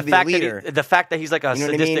he needs the to be the fact that leader. the fact that he's like a You know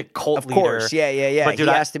what I sadistic mean? cult of leader. course, yeah. But dude,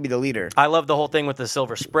 he I- has to be the leader. I love the whole thing with the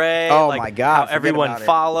silver spray. Oh, like, my God, How forget everyone about it.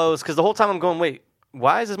 follows. Because the whole time I'm going, wait,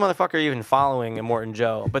 why is this motherfucker even following Morton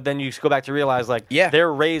Joe? But then you go back to realize, like, Yeah.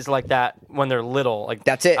 they're raised like that when they're little. Like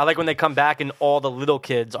That's it. I like when they come back and all the little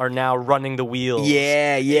kids are now running the wheels.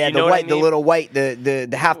 Yeah, You the know what I white, the mean? little white, the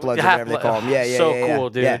half bloods or whatever they call them. Yeah, so yeah. cool,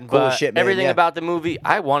 dude. Yeah, cool but as shit, man. everything yeah. about the movie,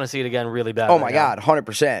 I want to see it again really bad. Oh right my now. God,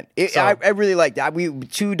 100%. So- I really liked that. We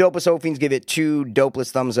two dopeless Ophians give it 2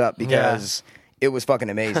 dopeless thumbs up because it was fucking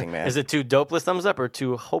amazing, man. Is it 2 dopeless thumbs up or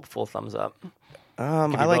 2 hopeful thumbs up? I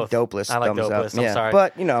be like both. dopeless. I like thumbs dopeless. Up. I'm yeah. sorry.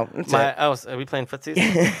 But it's it. Are we playing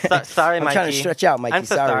footsies? Sorry, I'm Mikey. trying to stretch out, Mikey. I'm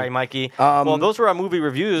so Sorry. sorry, Mikey. Well, those were our movie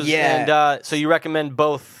reviews. Yeah. And so you recommend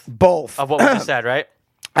both both of what we just said, right?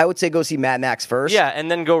 I would say go see Mad Max first. Yeah, and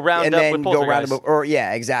then go round and up then with go round Poltergeist. up. Or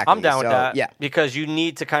yeah, exactly. I'm down with So, that. Yeah. Because you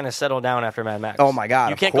need to kind of settle down after Mad Max. Oh my God,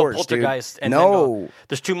 You of can't course, go Poltergeist dude. and No. then go.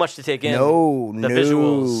 There's too much to take in. No, the no,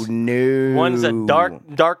 visuals. no. One's a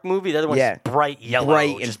dark movie. The other one's Yeah. bright yellow.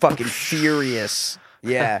 bright and just fucking furious.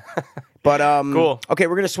 Yeah. But Cool. Okay,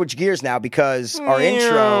 we're gonna switch gears now because our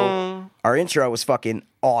intro was fucking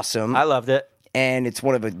awesome. I loved it. And it's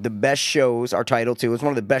one of the best shows. Our title too. It's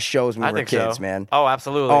one of the best shows when I we were think kids, so. man. Oh,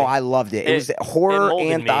 absolutely. Oh, I loved it. It was a horror molded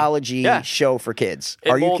me. anthology Yeah. show for kids.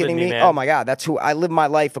 It Are you molded kidding me, me? man. Oh my God, that's who I live my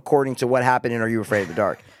life according to what happened in Are You Afraid of the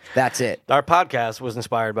Dark? That's it. Our podcast was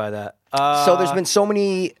inspired by that. So there's been so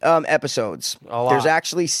many episodes. A lot. There's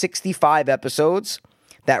actually 65 episodes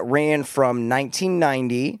that ran from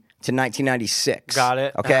 1990 to 1996. Got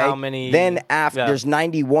it. Okay. How many- Then after yeah. there's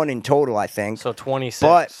 91 in total, I think. So 26.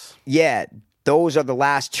 But yeah, those are the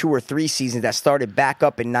last 2 or 3 seasons that started back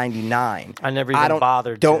up in 99. I never even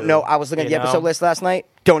bothered Don't to, know. I was looking at the you know? episode list last night.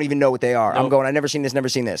 Don't even know what they are. I'm Nope. going, I've never seen this, never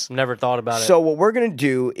seen this. Never thought about it. So what we're going to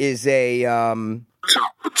do is a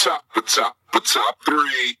top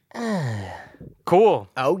 3. cool.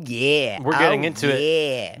 oh yeah. We're getting into it.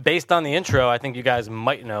 Yeah. Based on the intro, I think you guys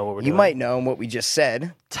might know what we're You doing. might know what we just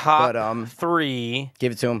said. Top but, 3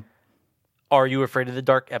 Give it to him. Are You Afraid of the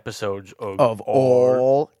Dark episodes Of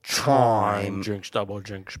all time. Drinks double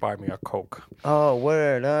drinks, buy me a Coke. Oh,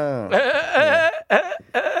 word up.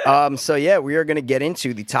 So yeah, we are going to get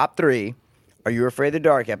into the top 3 Are You Afraid of the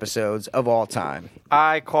Dark episodes of all time.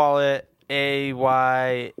 I call it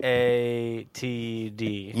AYATD.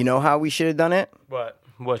 You know how we should have done it?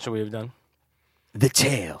 What should we have done? The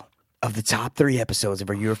tale of the top 3 episodes of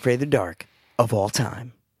Are You Afraid of the Dark of all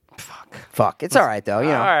time. Fuck. It's all right though. You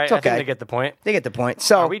know, All right, it's okay. I think they get the point. They get the point.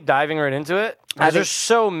 So Are we diving right into it? I Because think- there's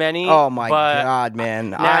so many. oh my but God, man.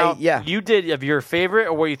 Now, yeah. you did of your favorite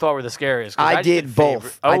or what you thought were the scariest? 'Cause I did favorite.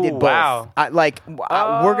 both. Oh, I did both. Wow.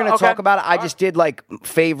 We're gonna okay. talk about it. I just did like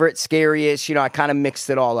favorite, scariest. You know, I kind of mixed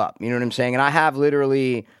it all up. You know what I'm saying? And I have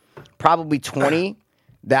literally probably 20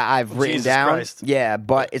 that I've written Jesus down. Christ. Yeah,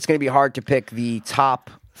 but it's gonna be hard to pick the top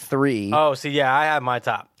 3. Oh, see, yeah, I have my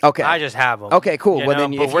top. Okay. I just have them. Okay, cool. You Well, know,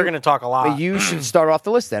 then but if we're you- going to talk a lot. You should start off the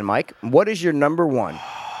list then, Mike. What is your number 1?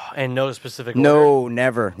 in no specific order. No,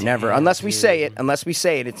 never. Unless we say it.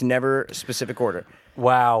 It's never specific order.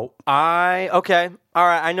 Wow. Okay. All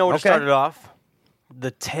right. I know where to Okay. start it off. The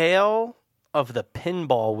Tale of the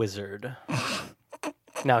Pinball Wizard.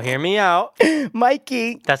 Now, hear me out.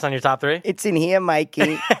 Mikey, That's on your top 3? it's in here,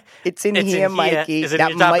 Mikey. It's in It's here, in here. Mikey. Is it in That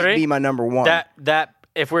your top might 3? be my number 1. That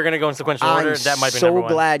if we're going to go in sequential order, I'm that might be so number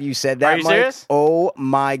 1. glad you said that, Are you Mike. serious? Oh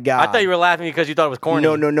my God. I thought you were laughing because you thought it was corny.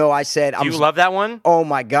 No. I said Do you love that one? Oh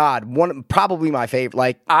my God. Probably my favorite.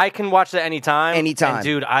 Like, I can watch that anytime. Anytime. And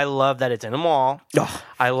dude, I love that it's in a mall. ugh,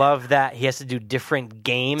 I love that he has to do different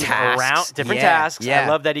games Tasks. around different Yeah, tasks. yeah. I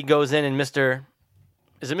love that he goes in and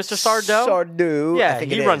Is it Mr. Sardo? Sardo. Yeah, I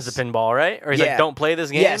think he it runs is. the pinball, right? Or he's Yeah. like, don't play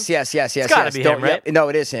this game? Yes. It's gotta be him, Don't- right? yep. No,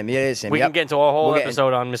 it is him. It is him. We Yep. can get into a whole We'll get-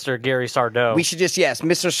 episode on Mr. Gary Sardo. We should just,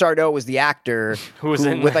 Mr. Sardo was the actor Who was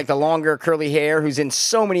in- with like the longer curly hair, who's in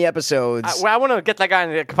so many episodes. I want to get that guy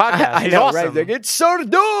in the podcast. I He's know, awesome. right? Like, it's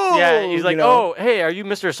Sardo. Yeah, he's like, you know? oh, hey, are you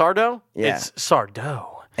Mr. Sardo? Yeah. It's Sardo.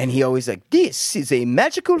 And he always like, this is a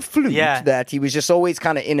magical flute. Yeah. That he was just always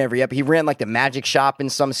kind of in every episode. He ran like the magic shop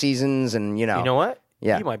in some seasons, and You know what?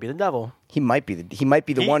 Yeah. He might be the devil. he might be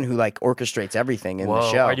the one who like orchestrates everything in the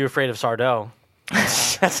Whoa, show. are you afraid of Sardo?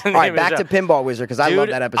 That's the All right, name of back the to show. Pinball Wizard because I love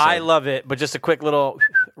Dude, that episode. I love it, but just a quick little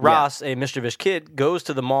Ross, a mischievous kid, goes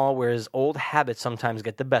to the mall where his old habits sometimes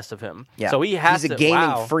get the best of him. Yeah. So he has He's a to,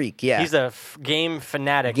 gaming freak, yeah. He's a game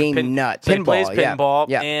fanatic. Game nut. So he plays Pinball, yeah. pinball,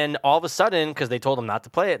 Yeah. and all of a sudden, because they told him not to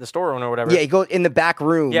play it at the storeroom or whatever. Yeah, he goes in the back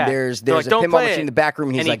room. Yeah. There's They're like, a "Don't pinball play machine it." in the back room,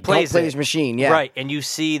 and he's he like, "Don't plays play it. this machine." Yeah, Right, and you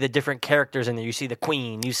see the different characters in there. You see the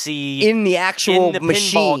queen. You see in the actual in the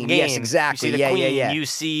machine. pinball game. Yes, exactly. You see the yeah, queen. yeah. You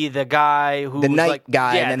see the guy who The was knight like,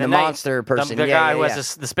 guy, yeah, and then the knight, monster person. The Yeah, guy yeah, who yeah.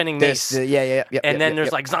 has the spinning This, mace. yeah. And then yep, there's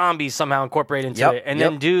yep. like zombies somehow incorporated into Yep, it. And yep.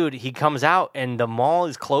 then, dude, he comes out and the mall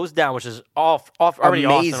is closed down, which is already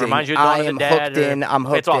Amazing. awesome. Reminds you of I Dawn of the am Dead. hooked in. I'm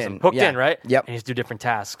hooked It's awesome. in. Hooked Yeah. in, right? Yep. And he's do different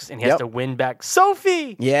tasks, and he has Yep. to win back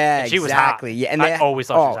Sophie. Yeah, And she exactly. was hot. Yeah, and I always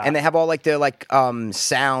thought she was hot. and they have all like the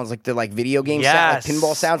sounds, like the like video game Yes. sound, like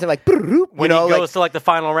pinball sounds, and like you When know, he goes like, to like the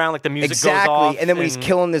final round, like the music exactly. goes off. And then when he's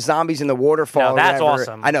killing the zombies in the waterfall, Now, or that's whatever,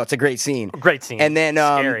 awesome. I know it's a great scene. Great scene. And then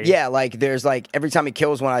Scary. yeah, like there's like every time he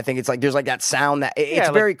kills one, I think it's like there's like that sound that it's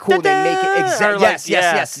like, very cool. They make it "Da-da!" exactly. Or like, Yes,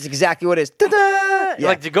 yeah. yes. It's exactly what it is. Da-da! Yeah.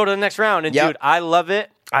 Like to go to the next round. And Yep. dude, I love it.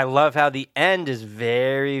 I love how the end is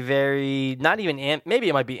very, very not even maybe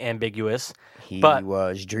it might be ambiguous, He but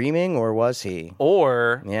was dreaming, or was he?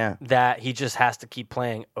 or Yeah. that he just has to keep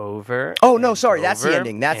playing over. Oh, no, and sorry, that's the over,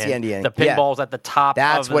 ending. That's the and ending. The Yeah. pinball's at the top.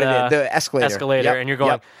 That's of what it is. The escalator. Yep. and you're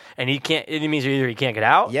going, Yep. and he can't. It means either he can't get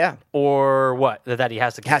out, Yeah. or what? That he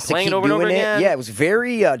has to keep Has to playing keep it over and over doing it. again. Yeah, it was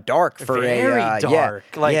very dark for very a dark.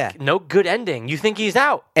 Yeah, Like yeah. no good ending. You think he's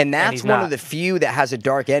out, And that's he's one not. of the few that has a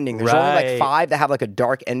dark ending. There's only like Right. 5 that have like a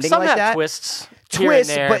dark ending Some like have that. twists, here and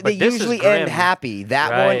Twists, there, but they this is usually grim. end happy.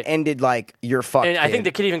 That one Right. ended like you're fucked. And I think kid.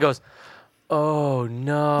 the kid even goes, "Oh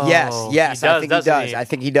no!" Yes, He I does, think he doesn't does. I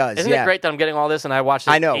think he does. Isn't yeah. it great that I'm getting all this and I watched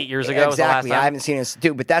it I know. 8 years ago? Was the last Exactly. I time? haven't seen it,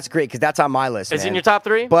 dude. But that's great because that's on my list. Is it in man. your top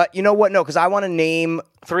 3? But you know what? No, because I want to name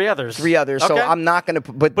 3 others. 3 others. So Okay. I'm not going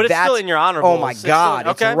to. But But it's that's still in your honorables. Oh my It's god,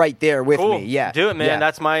 still- okay. it's right there with Cool. me. Yeah, Do it, man. Yeah.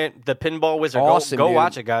 That's the Pinball Wizard. Awesome, Go dude.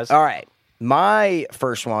 watch it, guys. All right. My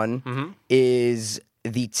first one Mm-hmm. is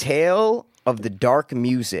The Tale of the Dark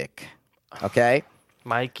Music. Okay?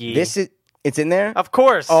 Mikey. It's in there? Of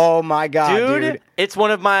course. Oh my god, dude. It's one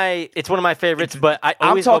of my favorites, but I I'm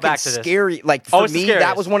always go talking back to this. scary. Like Oh, for it's the me, that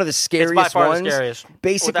scariest. was one of the It's scariest by far the ones. scariest, without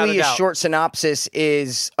Basically, a a doubt. short synopsis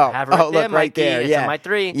is Have it right look there, right Mikey. there. It's Yeah, in my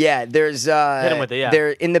 3. Yeah, there's Hit him with it, yeah. They're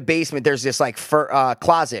in the basement. There's this like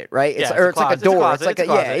closet, right? Yeah, it's a like a closet. It's a door. closet. It's like It's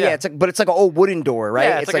a closet, yeah. It's like, but it's like an old wooden door, right?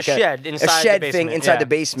 Yeah, it's like a shed inside the thing basement, inside yeah. the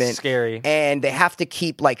basement. Scary. And they have to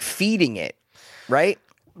keep like feeding it, right?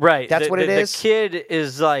 Right. That's what it is? The kid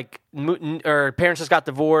is like, or parents just got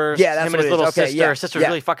divorced. Yeah, that's him what and his it is. little Okay, sister. yeah, His sister's yeah.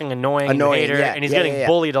 really fucking annoying. Annoying, You hate her, yeah, and he's yeah, getting yeah, yeah.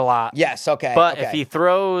 bullied a lot. Yes. Okay. But okay. if he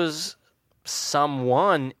throws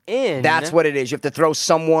someone in, That's what it is. You have to throw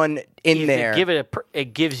someone in you there. Give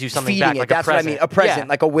it gives you something feeding back, it. like That's a what I present. mean. A present, Yeah.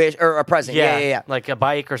 like a wish or a present. Yeah. Like a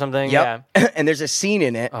bike or something. Yep. Yeah. And there's a scene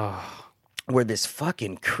in it Oh. where this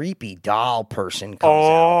fucking creepy doll person comes out.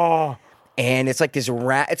 Oh. And it's like this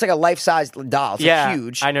it's like a life-size doll. It's Yeah, like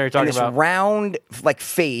huge. I know what you're talking and this about. round like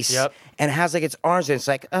face. Yep. And it has like its arms and it's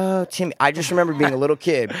like, oh, Timmy. I just remember being a little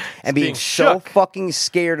kid and being being so shook. fucking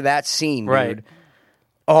scared of that scene, Right. dude.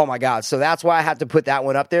 Oh my god. So that's why I had to put that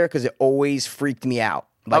one up there because it always freaked me out.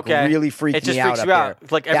 Like Okay. really freaked It just me out freaks up you out. there.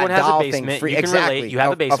 Like, everyone That has a doll thing basement. You can exactly. relate. You have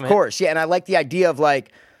a Of basement. course. Yeah, and I like the idea of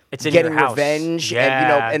like It's in getting your house. revenge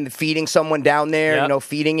Yeah. and and feeding someone down there, Yep.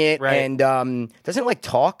 feeding it Right. and doesn't it, like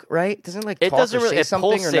talk, right? Doesn't it, like It talk doesn't or really. say It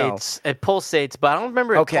something or no? pulsates. It pulsates, but I don't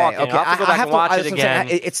remember it Okay, talking. okay. I'll have to go back and watch that's it what I'm saying.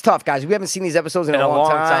 again. It's tough, guys. We haven't seen these episodes in in a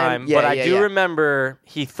long time. Yeah, But I yeah, do yeah. remember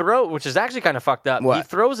which is actually kind of fucked up. He What?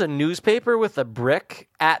 throws a newspaper with a brick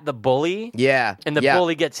at the bully. Yeah, And the yeah.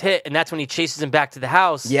 bully gets hit, and that's when he chases him back to the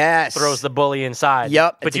house. Yes. Throws the bully inside.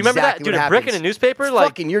 Yep, But that's do you remember exactly that? Dude, what a brick in happens. a newspaper? Like,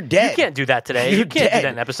 Fucking, you're dead. You can't do that today. You're You can't do dead. that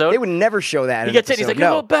in an episode. They would never show that. He in gets an hit. He's like, episode. you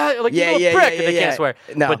little bat, like Yeah, you little yeah, prick, yeah, and they yeah. can't swear.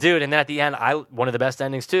 No. But dude, and then at the end, one of the best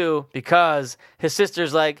endings too, because his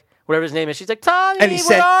sister's like, whatever his name is, she's like, Tommy, And he where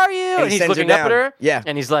sent- are you? and he And he's sends her looking up at down. her. Yeah.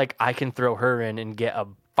 And he's like, I can throw her in and get a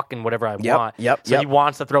fucking whatever I Yep, want. yep, So he yep.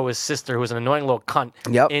 wants to throw his sister, who's an annoying little cunt,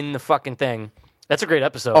 Yep. in the fucking thing. That's a great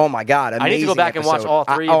episode. Oh my god! I need to go amazing back and watch episode. all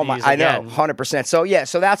three oh of these I know, again. 100%. So yeah,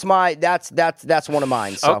 so that's one of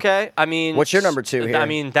mine. So. Okay, I mean, What's your number 2 here? I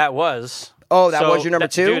mean, that was. Oh, that was your number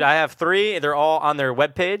 2? Dude, I have 3. They're all on their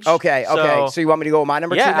webpage. Okay. So you want me to go with my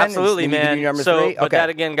number 2 Yeah, then? absolutely, And you give man. me your number so, 3? but Okay. that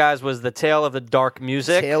again, guys, was the Tale of the Dark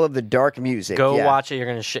Music. Tale of the Dark Music. Go yeah. watch it. You're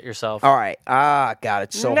gonna shit yourself. All right. God,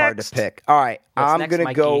 it's so hard to Next. pick. All right. What's I'm next,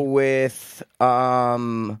 gonna go Mikey? with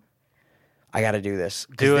I got to do this.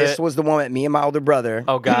 'Cause Do This it. was the one that me and my older brother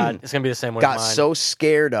Oh God, it's gonna be the same one. got as mine. so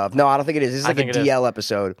scared of. No, I don't think it is. This is I like a think it is. DL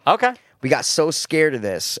episode. Okay. We got so scared of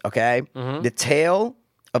this. Okay. Mm-hmm. The Tale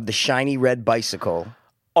of the shiny red bicycle.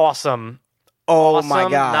 Awesome. Oh Awesome. my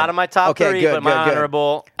god! Not in my top three, but my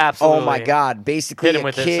honorable. Absolutely. Oh my god! Basically, Hit him a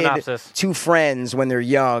with it. kid, Synopsis. two friends when they're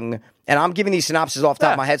young, and I'm giving these synopses off the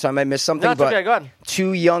top of my head, so I might miss something. No, it's but okay. Go ahead.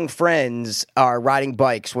 two young friends are riding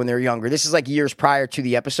bikes when they're younger. This is like years prior to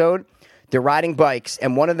the episode. They're riding bikes,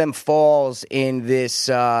 and one of them falls in this.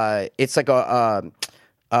 It's like a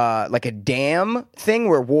dam thing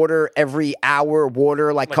where water every hour,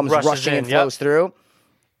 water like comes rushes rushing in, and flows through.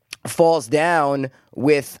 Falls down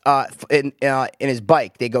with in his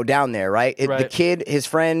bike. They go down there, right? The kid, his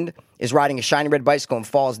friend, is riding a shiny red bicycle and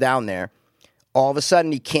falls down there. All of a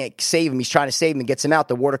sudden, he can't save him. He's trying to save him and gets him out.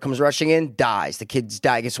 The water comes rushing in, dies. The kid's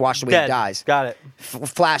gets washed away, Dead. dies. Got it.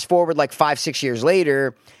 Flash forward like 5-6 years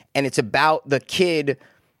later, and it's about the kid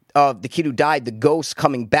who died, the ghost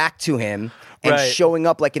coming back to him and showing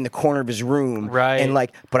up like in the corner of his room. Right. And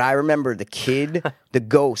like, but I remember the kid, the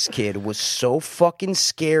ghost kid, was so fucking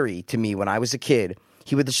scary to me when I was a kid.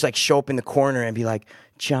 He would just like show up in the corner and be like,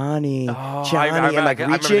 Johnny, Johnny, and like I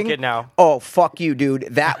remember reaching. the kid now. Oh, fuck you, dude.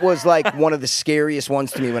 That was like one of the scariest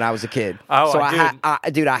ones to me when I was a kid. Oh, so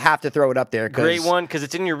dude. I have to throw it up there. Great one, because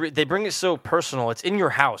it's in your. They bring it so personal. It's in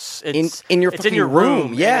your house. It's in your It's in fucking your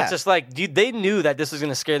room. yeah. And it's just like, dude, they knew that this was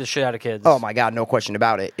going to scare the shit out of kids. Oh my god, no question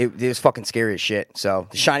about it. It was fucking scary as shit. So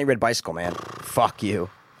the shiny red bicycle, man. Fuck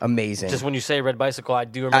you. Amazing. Just when you say red bicycle, I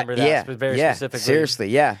do remember that very specifically. Seriously,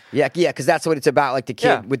 yeah, because that's what it's about. Like the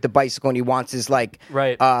kid with the bicycle, and he wants his like,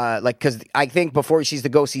 because I think before he sees the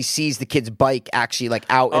ghost, he sees the kid's bike actually like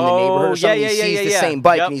out in the neighborhood or something. He sees the same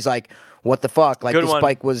bike, and he's like, "What the fuck?" Like this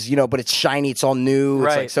bike was, but it's shiny, it's all new.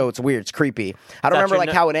 It's like so, it's weird, it's creepy. I don't remember like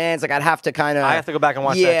how it ends. Like I'd have to kind of, I have to go back and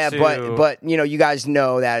watch that too. but you guys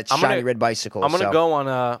know that it's shiny red bicycle. I'm gonna go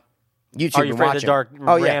on YouTube. Are You Afraid of the Dark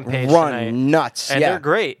rampage run tonight. nuts. And they're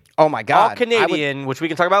great. Oh my god, all Canadian, which we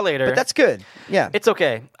can talk about later. But that's good. Yeah, it's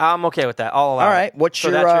okay. I'm okay with that. All right. What's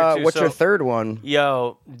your third one?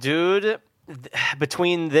 Yo, dude.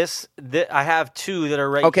 Between this, I have two that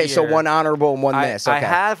are right. Okay, here. so one honorable and one this. Okay. I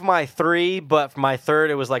have my three, but for my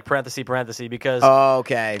third, it was like parenthesis because.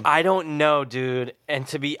 Okay. I don't know, dude. And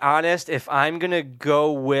to be honest, if I'm gonna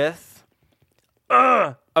go with,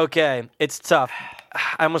 okay, it's tough.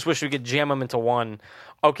 I almost wish we could jam them into one.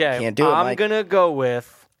 Okay, can't do it. I'm gonna go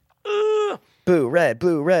with blue, red,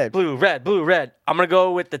 blue, red, blue, red, blue, red. I'm gonna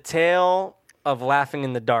go with The Tale of Laughing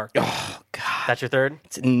in the Dark. Oh god, that's your third.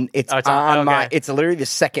 It's on my. It's literally the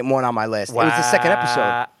second one on my list. Wow. It was the second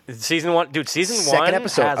episode. Season one, dude. Season second one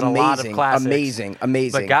episode, has amazing, a lot of classics. Amazing.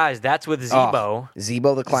 But guys, that's with Zebo.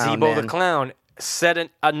 Zebo the clown. Zebo the clown.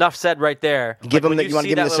 Enough said right there. Give him you want to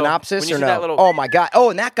give him the synopsis or no? Oh my god. Oh,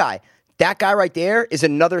 and that guy. That guy right there is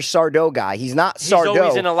another Sardo guy. He's not Sardo. He's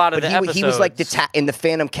always in a lot of the episodes. He was like in the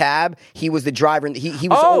Phantom Cab. He was the driver. He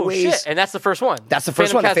was always. Shit. And that's the first one. That's the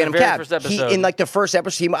first one. The Phantom Cab. First episode. In like the first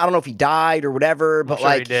episode, I don't know if he died or whatever, but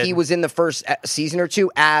like he was in the first season or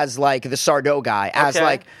two as like the Sardo guy. As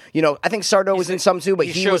like I think Sardo was in some too, but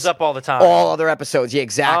he shows up all the time. All other episodes, yeah,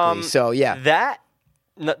 exactly. So yeah, that.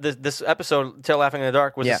 This episode, Tale Laughing in the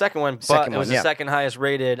Dark, was the second one, but it was the second highest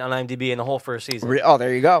rated on IMDb in the whole first season. Oh,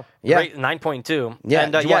 there you go. Yeah. 9.2. Yeah.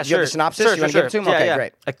 And, you want the synopsis? Sure, you want to give it to him? Okay,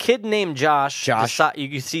 great. A kid named Josh.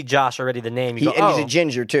 You see Josh already, the name. He's a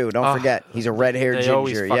ginger, too. Don't forget. He's a red-haired ginger. They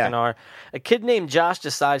always fucking are. A kid named Josh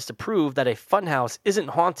decides to prove that a funhouse isn't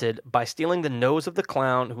haunted by stealing the nose of the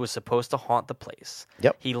clown who was supposed to haunt the place.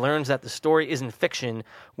 Yep. He learns that the story isn't fiction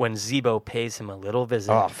when Zebo pays him a little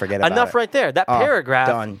visit. Oh, forget about it. Enough right there. That paragraph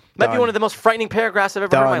might be one of the most frightening paragraphs I've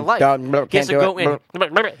ever heard in my life. He has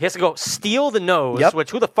to go steal the nose,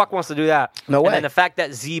 which who the fuck wants to do that? No way. And then the fact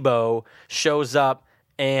that Zebo shows up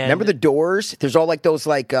and... Remember the doors? There's all like those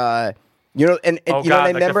like... you know, and you know what I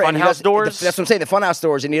remember? The funhouse doors? That's what I'm saying, the funhouse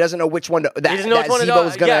doors, and he doesn't know which one that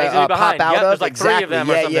Zebo's going to pop out of. There's like three of them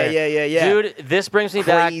or something. Yeah. Dude, this brings me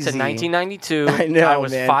back to 1992. I know, I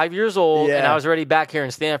was 5 years old, and I was already back here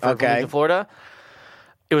in Stanford from Florida.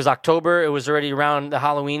 It was October. It was already around the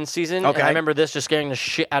Halloween season. Okay. And I remember this just scaring the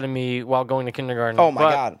shit out of me while going to kindergarten. Oh, my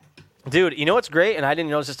God. Dude, you know what's great? And I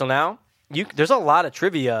didn't notice this till now. There's a lot of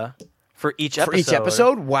trivia for each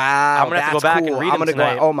episode. Wow. I'm going to have to go back and read them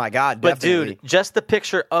tonight. Oh, my God, definitely. But, dude, just the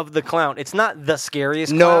picture of the clown. It's not the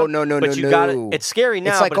scariest clown. No. It's scary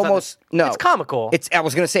now, it's like but almost, it's comical. I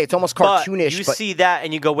was going to say, it's almost cartoonish. But you see that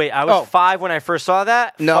and you go, wait, I was 5 when I first saw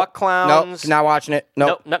that? Fuck clowns. Nope, not watching it.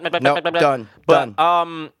 Nope. Done. But,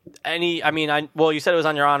 you said it was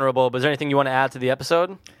on your honorable, but is there anything you want to add to the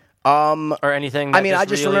episode? or anything? I mean, I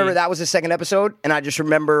just remember that was the second episode, and I just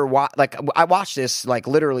remember I watched this like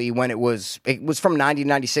literally when it was from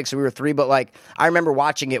 1996, so we were 3, but like I remember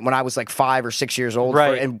watching it when I was like 5 or 6 years old,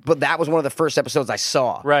 right? But that was one of the first episodes I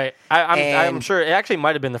saw, right? I'm sure it actually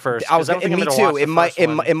might have been the first. Me too. It might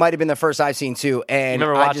have been the first I've seen too. And you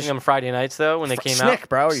remember watching them Friday nights though when they came out? Snick,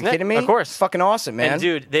 bro, are you kidding me? Of course, it's fucking awesome, man. And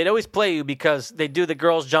dude, they'd always play you because they do the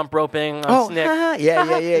girls jump roping on Snick, yeah,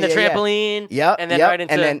 and the trampoline, and then right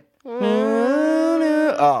into. And then,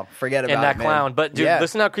 oh, forget about it. And that man. clown. But, dude,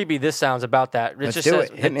 listen how creepy this sounds about that. It just says,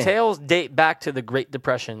 the tales date back to the Great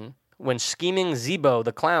Depression when scheming Zebo,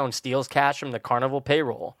 the clown, steals cash from the carnival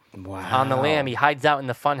payroll. Wow. On the lam, he hides out in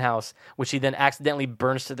the funhouse, which he then accidentally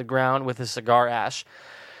burns to the ground with his cigar ash.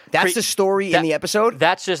 That's the story in the episode?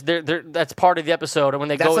 That's just that's part of the episode. And when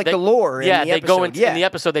they that's go, like the lore in the episode. They go into in the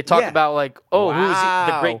episode, they talk about like, who's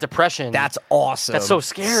the Great Depression. That's awesome. That's so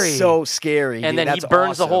scary. So scary. And then he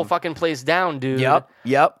burns the whole fucking place down, dude.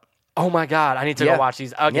 Yep. Oh my God. I need to go watch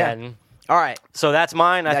these again. Yeah. All right. So that's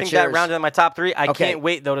mine. I think that rounded out my top 3. I Okay. can't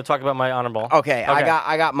wait though to talk about my honorable. Okay.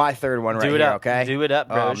 I got my third one right Do it here, up. okay? Do it up,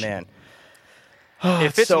 bro. Oh man.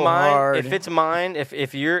 If it's so mine, hard.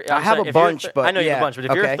 if you're, I have a bunch, but I know you have yeah. a bunch, but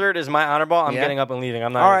if your third is my honorable, I'm getting up and leaving.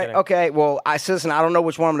 I'm not. All right, kidding. okay. Well, listen. I don't know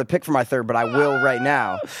which one I'm going to pick for my third, but I will right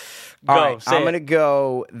now. Go. All right, Say I'm going to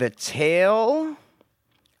go the tale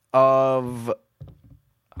of.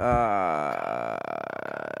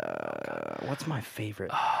 What's my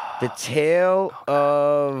favorite? The tale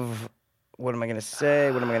of. What am I going to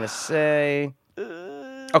say?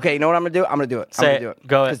 Okay, you know what I'm going to do? I'm going to do it. Say it.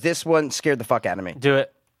 Go ahead. Because this one scared the fuck out of me. Do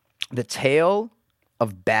it. The Tale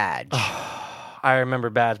of Badge. I remember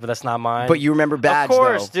Badge, but that's not mine. But you remember Badge, of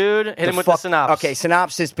course, though. dude. Hit him with the synopsis. Okay,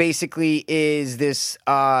 synopsis basically is this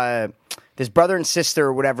this brother and sister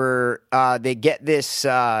or whatever, they get this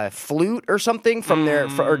flute or something from their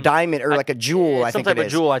or diamond or like a jewel. I think some type it of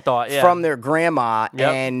is, jewel. I thought from their grandma,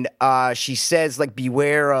 Yep. and she says like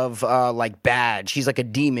beware of like Badge. She's like a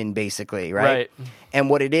demon basically, right? And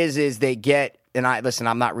what it is they get. And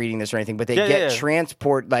I'm not reading this or anything, but they get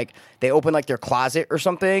transport, like they open like their closet or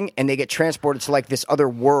something, and they get transported to like this other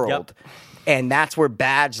world. Yep. And that's where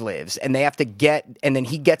Badge lives. And they have to and then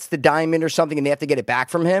he gets the diamond or something, and they have to get it back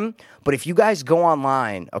from him. But if you guys go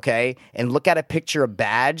online, okay, and look at a picture of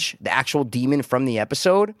Badge, the actual demon from the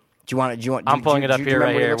episode, do you want? I'm pulling it up here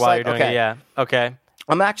right here while you're doing it. Yeah. Okay.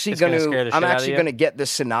 I'm actually gonna get the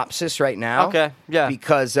synopsis right now. Okay. Yeah.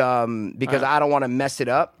 Because I don't want to mess it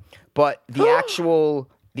up. But the actual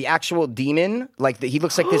demon, like he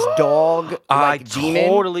looks like this dog demon.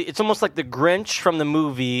 Totally. It's almost like the Grinch from the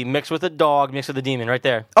movie mixed with a dog, mixed with a demon right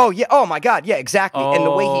there. Oh yeah. Oh my God. Yeah. Exactly. And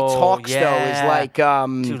the way he talks though is like.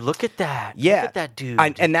 Dude, look at that. Yeah. Look at that dude.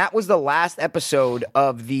 And that was the last episode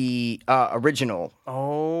of the original.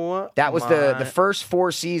 Oh. That was the first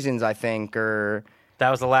 4 seasons, I think, or. That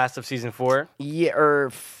was the last of season 4. Yeah.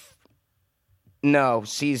 Or. No,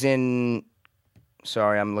 season.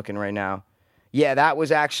 Sorry, I'm looking right now. Yeah, that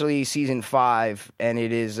was actually season 5, and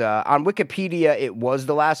it is on Wikipedia. It was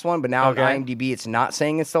the last one, but now on IMDb, it's not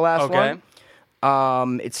saying it's the last one.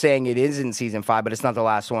 It's saying it is in season 5, but it's not the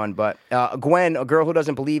last one. But Gwen, a girl who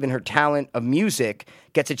doesn't believe in her talent of music,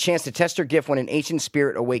 gets a chance to test her gift when an ancient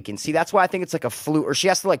spirit awakens. See, that's why I think it's like a flute, or she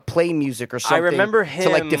has to like play music or something. I remember him to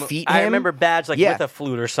like defeat him. I remember Badge with a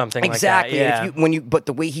flute or something. Exactly. Like that. Yeah. But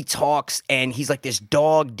the way he talks, and he's like this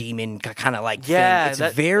dog demon kind of like thing. It's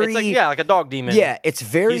like a dog demon. Yeah, it's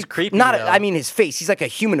very he's creepy. I mean, his face. He's like a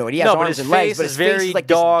humanoid. He has arms and legs, but his face is like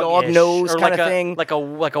this dog nose kind of thing, like a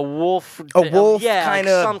wolf. A wolf kind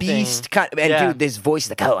of something. Beast. And dude, this voice is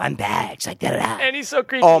like, oh, I'm Badge, like da-da-da. And he's so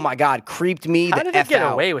creepy. Oh my God, creeped me. How did they get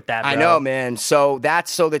away with that? Bro? I know, man. So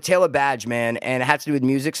the Tale of Badge, man, and it had to do with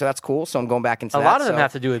music, so that's cool. So I'm going back into that. A lot of them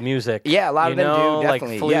have to do with music. Yeah, a lot of them do.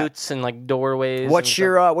 Definitely, like flutes and like doorways. What's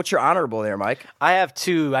your honorable there, Mike? I have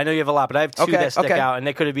 2. I know you have a lot, but I have 2 that stick out, and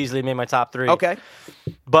they could have easily made my top 3. Okay.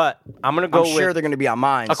 But I'm gonna go. I'm sure they're gonna be on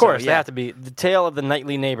mine. Of course, they have to be. The Tale of the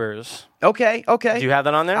Nightly Neighbors. Okay. Do you have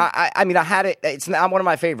that on there? I mean, I had it. It's not one of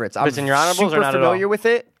my favorites. I'm it's in your honorables or not super familiar at all? with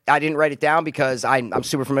it. I didn't write it down because I'm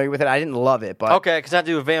super familiar with it. I didn't love it, but okay, because I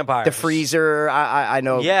do with vampires. The freezer, I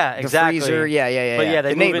know. Yeah, exactly. The freezer, yeah. But yeah,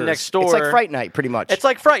 they move in next door. It's like Fright Night, pretty much. It's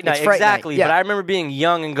like Fright Night, exactly. Yeah. But I remember being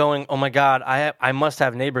young and going, "Oh my God, I must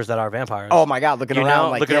have neighbors that are vampires." Oh my God, looking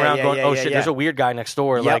around, going, "Oh shit, there's a weird guy next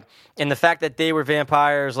door." Yep. Like, and the fact that they were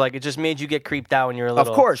vampires, like, it just made you get creeped out when you were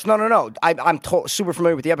little. Of course, no. I'm super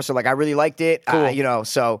familiar with the episode. Like, I really liked it. Cool.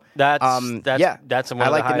 So that's one of I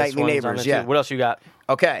like the the Nightly ones Neighbors. What else you got?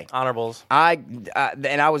 Okay. Honorables.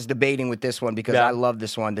 And I was debating with this one because Yeah. I love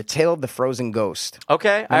this one. The Tale of the Frozen Ghost.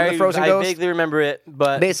 Okay, Remember the Frozen I Ghost? vaguely remember it,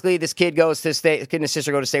 but Basically, this kid and his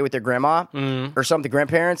sister go to stay with their grandma or something,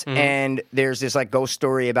 grandparents, and there's this like ghost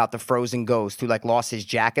story about the frozen ghost who like lost his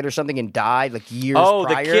jacket or something and died like years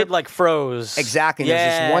prior. the kid like froze. Exactly. Yeah.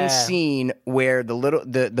 There's this one scene where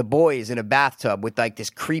the boy is in a bathtub with like this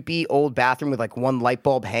creepy old bathroom with like one light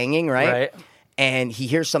bulb hanging, Right. And he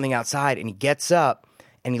hears something outside and he gets up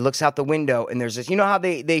and he looks out the window and there's this, you know how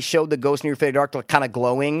they showed the ghost in Your Faded Dark like kind of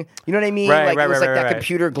glowing? You know what I mean? Right, like right, it was right, like that right.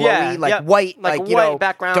 computer glowy, Yeah, like yep. white, Like like a you white know,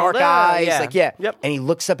 background. dark Yeah, eyes, yeah. like yeah. Yep. And he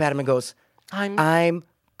looks up at him and goes, I'm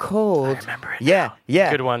cold. I remember it Yeah, now.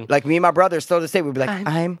 yeah. Good one. Like me and my brother still to this day, we'd be like,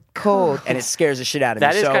 I'm cold. And it scares the shit out of me.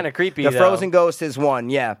 That is So, kinda creepy, The though. Frozen Ghost is one,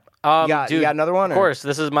 yeah. You got another one? Of course,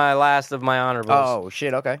 this is my last of my honorables. Oh,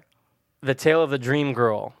 shit, okay. The Tale of the Dream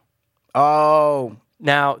Girl. Oh,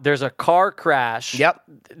 Now, there's a car crash. Yep.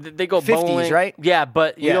 They go 50s, bowling. right? Yeah,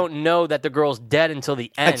 but you Yeah. don't know that the girl's dead until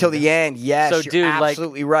the end. until the end, yes. So, you're dude,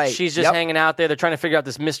 absolutely like, right. she's just Yep. hanging out there. They're trying to figure out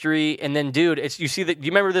this mystery, and then, dude, you see that? Do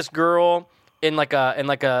you remember this girl in like a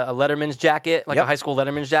Letterman's jacket, like Yep. a high school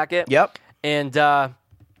Letterman's jacket? Yep. And it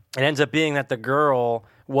ends up being that the girl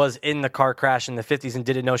was in the car crash in the 50s and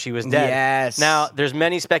didn't know she was dead. Yes. Now, there's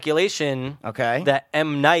many speculation Okay. that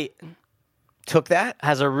M. Night Took that?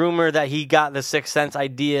 has a rumor that he got the Sixth Sense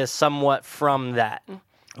idea somewhat from that.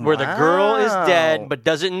 Where the girl is dead, but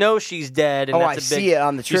doesn't know she's dead. And Oh, that's I a big, see it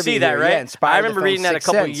on the You trivia see that, here. right? Yeah, inspired I the remember film reading that a Sixth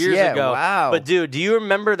couple Sense. years Yeah, ago. wow. But dude, do you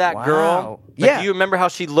remember that Wow. girl? Like, Yeah. do you remember how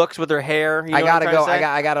she looks with her hair? You know I gotta what I'm go. trying to say?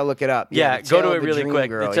 I gotta look it up. Yeah, The go Tale to of it the really Dream quick.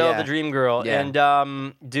 Girl, The Tale of yeah. the Dream Girl. Yeah.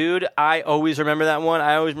 And dude, I always remember that one.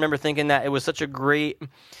 I always remember thinking that it was such a great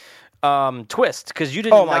twist because you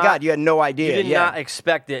did Oh my God, you had no idea. you did yeah. not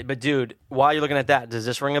expect it. But dude, while you're looking at that, does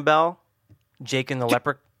this ring a bell? Jake and the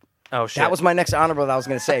Leprechaun. Oh shit! That was my next honorable that I was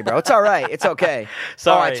going to say, bro. It's all right. It's okay.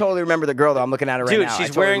 Sorry. Oh, I totally remember the girl, though. I'm looking at her right Dude, now. I she's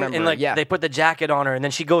totally wearing remember and her. like yeah. they put the jacket on her, and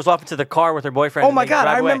then she goes off into the car with her boyfriend. Oh and my they God,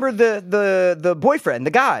 drive I away. remember the boyfriend, the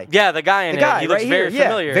guy. Yeah, the guy in The it. guy He looks right very here.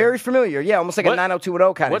 familiar. Yeah, very familiar. Yeah, almost like What- a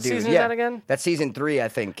 90210 kind what of dude. season is yeah. that again? That's season 3, I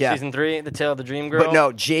think. Yeah. Season 3, The Tale of the Dream Girl. But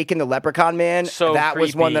no, Jake and the Leprechaun Man, So that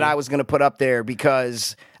was one that creepy. I was going to put up there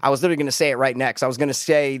because I was literally going to say it right next. I was going to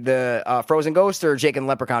say the Frozen Ghost or Jake and the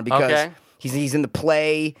Leprechaun because Okay. he's in the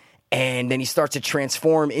play and then he starts to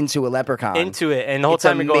transform into a leprechaun. into it, and the whole It's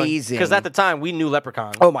time you're going amazing. because at the time we knew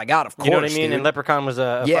Leprechaun. Oh my God, of course. you know what I mean? dude. And Leprechaun was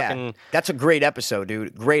a yeah, fucking. that's a great episode,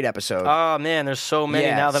 dude. Great episode. Oh man, there's so many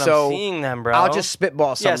Yeah, now that so I'm seeing them, bro. I'll just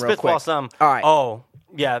spitball some yeah, real spitball quick. some. All right. Oh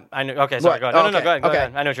yeah, I know. Okay, sorry. What? Go ahead. No, Okay, go ahead. Go okay.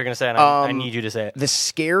 ahead. I know what you're gonna say, and I need you to say it. The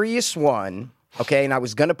scariest one, okay, and I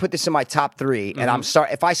was gonna put this in my top 3, and I'm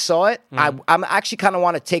sorry if I saw it, I'm actually kind of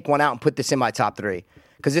want to take one out and put this in my top 3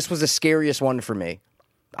 because this was the scariest one for me.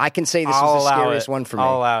 I can say this I'll was the allow scariest it. one for me.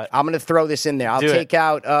 I'll allow it. I'm gonna throw this in there. I'll Do it. take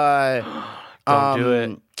out. Don't do it.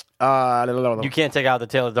 You You can't take out the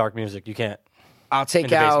Tale of the Dark music. You can't. I'll In take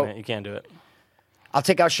the out. basement, you can't do it. I'll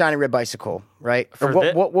take out Shiny Red Bicycle. Right. Or For what,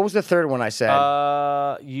 thi- what was the third one I said?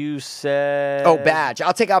 You said. Oh, Badge.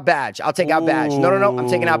 I'll take out Badge. I'll take out Badge. No. I'm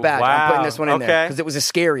taking out Badge. I'm putting Wow. this one in there Okay. because it was the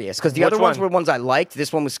scariest. Because the Which other ones one? were ones I liked.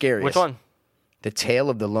 This one was scariest. Which one? The Tale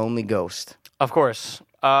of the Lonely Ghost. Of course.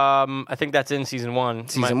 I think that's in season 1.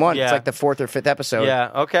 Season 1. Yeah. It's like the 4th or 5th episode.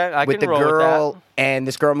 Yeah. Okay. I With can the roll girl, with and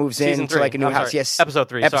this girl moves Season into 3. like a new I'm house. sorry. Yes. Episode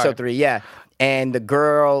 3, Episode sorry. 3, yeah. And the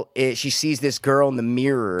girl, she sees this girl in the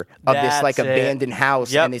mirror of this That's like it. abandoned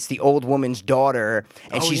house, Yep. and it's the old woman's daughter,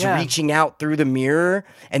 and Oh, she's yeah. reaching out through the mirror.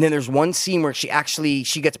 And then there's one scene where she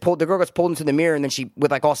gets pulled. The girl gets pulled into the mirror, and then she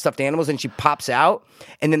with like all stuffed animals, and she pops out,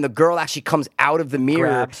 and then the girl actually comes out of the mirror,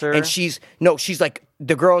 Grabs her? and she's like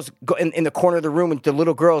the girl's in the corner of the room, and the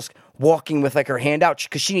little girl's walking with like her hand out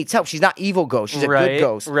because she needs help. She's not evil ghost; she's a Right, good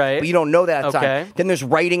ghost, right. But you don't know that at the Okay. time. Then there's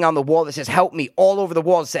writing on the wall that says "Help me" all over the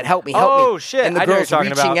wall. That said "Help me, help me." Oh, shit. And the I know what girl's you're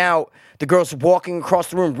talking reaching about. out. The girl's walking across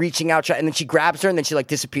the room, reaching out, and then she grabs her, and then she like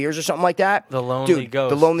disappears or something like that. The Lonely Dude, Ghost.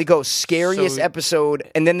 The Lonely Ghost, scariest So- episode.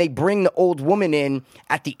 And then they bring the old woman in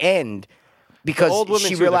at the end because old woman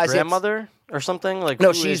she too, realizes the grandmother or something like. no,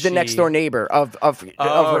 who she's is the she? next door neighbor of Oh,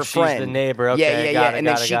 her she's friend. the neighbor. Yeah, Okay, yeah. got it, And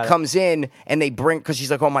then got it, she got it. comes in and they bring because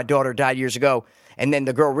she's like, "Oh, my daughter died years ago." And then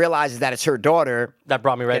the girl realizes that it's her daughter. That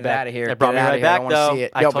brought me right Get back. out of here. That brought Get me outta right here. I back don't wanna though. see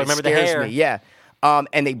it. I Yo, totally but it remember the scares hair. me. Yeah.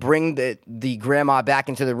 And they bring the grandma back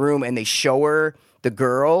into the room and they show her the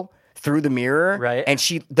girl through the mirror. Right. And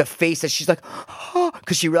the face that she's like,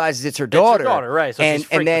 because she realizes it's her daughter. daughter, right. So she's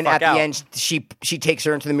freaked and then the fuck at out. the end, she takes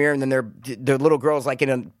her into the mirror and then the little girl's like in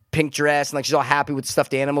a pink dress and like she's all happy with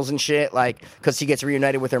stuffed animals and shit, like because she gets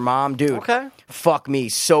reunited with her mom, dude. Okay. Fuck me,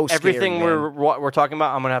 so scary. Everything man. we're talking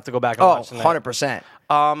about, I'm gonna have to go back and watch tonight. 100%.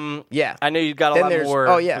 Yeah. I know you got a Then lot there's- more.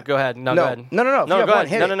 oh, yeah. But go ahead. No, No. go ahead. No, if you have go one, ahead.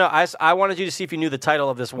 hit No, it. no, no. I wanted you to see if you knew the title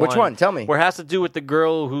of this one. Which one? Tell me. Where it has to do with the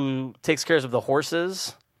girl who takes care of the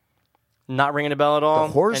horses. Not ringing a bell at all.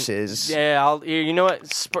 The horses? You know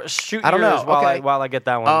what? Shoot I don't yours know. while Okay. while I get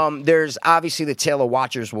that one. There's obviously the Tale of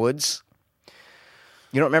Watcher's Woods.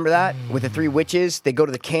 You don't remember that? With the three witches, they go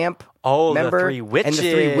to the camp. Oh, remember? the three witches. And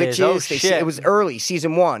the three witches. Oh, shit. It was early,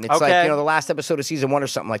 season 1. It's Okay. like, the last episode of season 1 or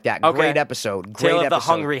something like that. Okay. Great episode. Great Tale of episode. the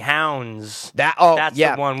Hungry Hounds. That's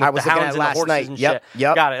the one with I was the looking hounds at it and last the horses night. and Yep.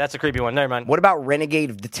 shit. Got it. That's a creepy one. Never mind. What about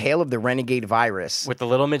the Tale of the Renegade Virus? With the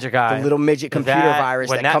little midget guy. The little midget computer virus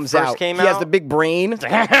when that comes first out. Came he has out? the big brain.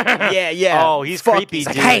 yeah. Oh, he's Fuck, creepy, he's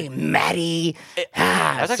like, dude. hey, Maddie.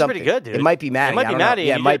 That's actually pretty good, dude. It might be Maddie. It might I be don't know. Maddie.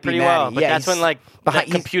 Yeah, it You might did be pretty Maddie. well. But Yeah, that's he's when like behind- that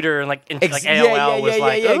he's- computer and like AOL was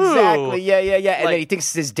like, exactly. Yeah. And Like- then he thinks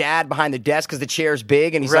it's his dad behind the desk because the chair's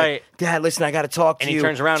big, and he's Right. like, "Dad, listen, I got to talk to And he you."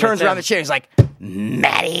 turns around and turns it's around him. the chair. He's like,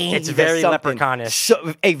 "Maddie." It's He does very something. leprechaunish.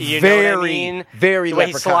 So, You very, know what I mean? very the way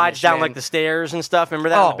he slides leprechaunish, down man. like the stairs and stuff. Remember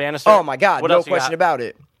that on the banister? Oh my God, What no else you question got? about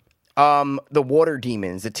it. The water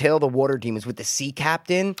demons, the Tale of the Water Demons with the sea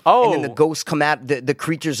captain. Oh. And then the ghosts come out, the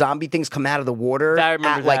creature zombie things come out of the water I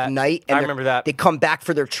remember at like that. night. And I they're- remember that. They come back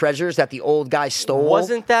for their treasures that the old guy stole.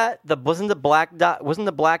 Wasn't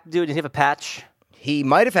the black dude? Did he have a patch? He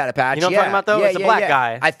might have had a patch. You know what I'm talking about, though? Yeah, It's a black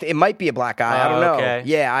guy. It might be a black guy. I don't know. okay.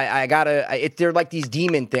 Yeah, I gotta. They're like these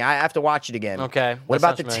demon thing. I have to watch it again. Okay, What that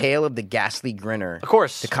about the sounds familiar. Tale of the Ghastly Grinner? Of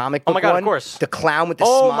course. The comic Oh book my God, one. of course. The clown with the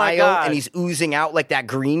Oh smile, my God. and he's oozing out like that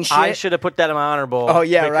green shit. I should have put that in my honorable. Oh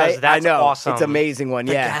yeah, because right. That's I know. Awesome. It's an amazing one.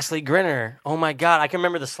 The Yeah. Ghastly Grinner. Oh my God, I can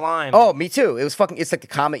remember the slime. Oh, me too. It was fucking. It's like the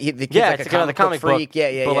comic. The kid's yeah, like it's a kind of the comic book freak. book.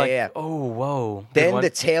 Yeah. But like, Yeah. Oh, whoa. Good Then one.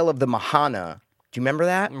 the Tale of the Mahana. Do you remember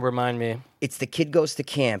that? Remind me. It's the kid goes to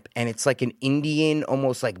camp, and it's like an Indian,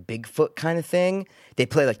 almost like Bigfoot kind of thing. They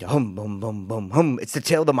play like the hum, boom, boom, boom, hum. It's the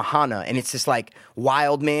Tale of the Mahana, and it's this like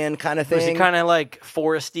wild man kind of thing. Was he kind of like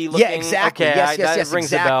foresty looking? Yeah, exactly. Okay, yes, that yes, rings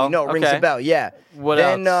exactly. a bell. No, it rings Okay. a bell. Yeah. What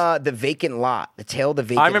then else? The Vacant Lot, the Tale of the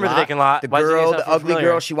Vacant Lot. I remember the Vacant Lot. The Why does it girl, sound the ugly familiar?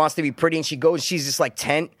 girl, she wants to be pretty, and she goes. She's this like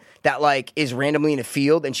tent that like is randomly in a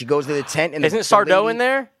field, and she goes to the tent. And Isn't the Sardo lady- in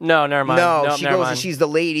there? No, never mind. No, Nope, she never goes mind. and she's the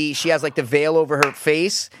lady. She has like the veil over her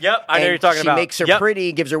face. Yep, I know and you're talking about. She makes her Yep.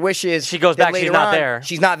 pretty, gives her wishes. She goes Then back, she's later not on, there.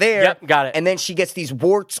 She's not there. Yep, got it. And then she gets these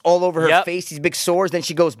warts all over her Yep. face, these big sores. Then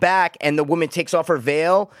she goes back, and the woman takes off her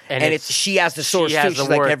veil, and it's she has the sores she too. has the She's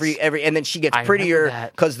like warts. every, and then she gets I remember prettier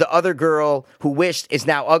that. because the other girl who wished is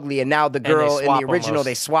now ugly, and now the And they girl in the swap original almost.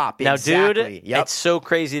 they swap. Now, exactly. dude, Yep. it's so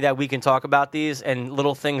crazy that we can talk about these and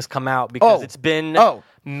little things come out because Oh. it's been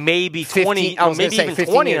maybe 15 20, I was maybe gonna say even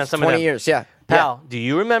 15 20 on years, some 20 of them. years. Yeah, Pal, do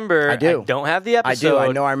you remember? I do. I don't have the I episode. do.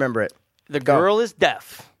 I know. I remember it. The Go. girl is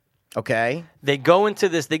deaf. Okay. They go into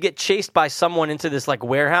this. They get chased by someone into this like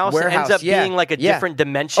warehouse. It ends up yeah. being like a Yeah. different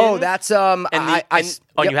dimension. Oh, that's And I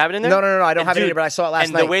you have it in there? No, I don't And have it in dude, there, but I saw it last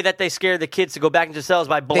and night. the way that they scare the kids to go back into cells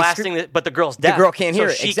by blasting it, but the girl's deaf. girl can't hear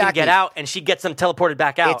so it, she exactly. can get out, and she gets them teleported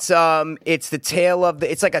back out. It's the tale of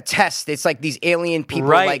the. It's like a test. It's like these alien people.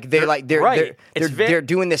 Right. They're It's they're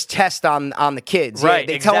doing this test on the kids. Right,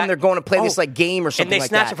 Yeah, they tell them exact- they're going to play this Oh, like game or something and they like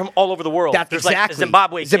snatch that. them from all over the world. That's There's exactly like a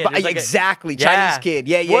Zimbabwe kid. There's like a- exactly. Yeah. Chinese kid.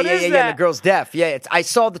 Yeah. What Yeah. is And that? the girl's deaf. Yeah. I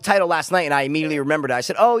saw the title last night and I immediately remembered it. I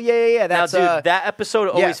said, "Oh yeah. Now, That's dude, that episode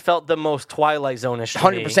always yeah. felt the most Twilight Zone-ish.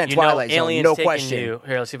 100% You know, Twilight Zone, aliens no taking question. You.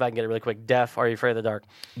 Here, let's see if I can get it really quick. Deaf? Are you afraid of the dark?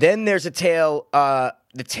 Then there's a tale.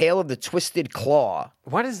 The Tale of the Twisted Claw.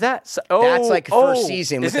 What is that? That's like first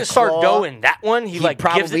season with Isn't the it Sardo claw. in that one? He like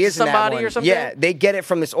probably gives it to is in that somebody one. or something. Yeah, they get it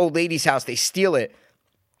from this old lady's house. They steal it,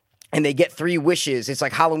 and they get 3 wishes. It's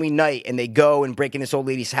like Halloween night, and they go and break in this old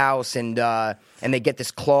lady's house, and they get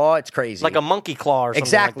this claw. It's crazy, like a monkey claw or something.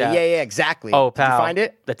 exactly. Like that. Yeah, exactly. Oh, pal. Did you find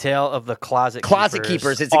it? The Tale of the Closet Closet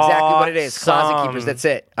Keepers. It's exactly what it is. Closet Keepers. That's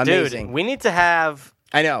it. Amazing. Dude, we need to have.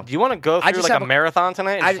 I know. Do you want to go I through just like have a marathon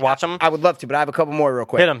tonight and just watch them? I would love to, but I have a couple more real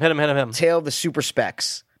quick. Hit him. Tale of the Super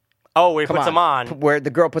Specs. Oh, he Come puts them on. Where the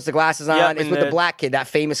girl puts the glasses on. Yep, it's and with the black kid, that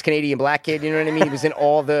famous Canadian black kid. You know what I mean? He was in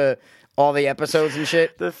all the episodes and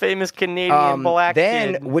shit. The famous Canadian black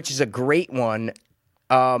then, kid. which is a great one,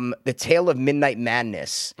 the Tale of Midnight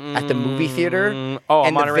Madness at the movie theater. Oh,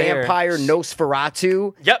 and I'm on the it right here. vampire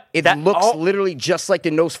Nosferatu. Yep, It that- looks oh. literally just like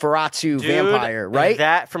the Nosferatu Dude, vampire, right?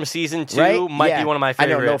 That from season 2 right? might Yeah. be one of my I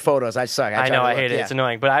favorite. know, no photos. I suck. I know, I hate it. Yeah. It's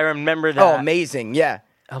annoying, but I remember that. Oh, amazing. Yeah.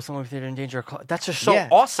 Elsa Movie Theater in Danger. That's just so Yeah,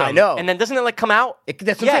 awesome. I know. And then doesn't it like come out? That's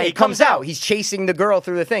what I'm yeah, saying. he It comes out. He's chasing the girl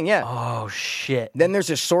through the thing. Yeah. Oh shit. Then there's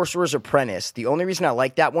a Sorcerer's Apprentice. The only reason I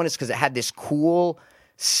like that one is because it had this cool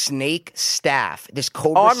snake staff. This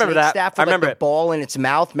cobra Oh, I remember snake that. staff I with like remember the it. ball in its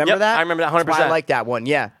mouth. Remember Yep, that? I remember that That's why 100%. I like that one.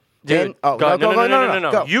 Yeah. Dude, Then, go.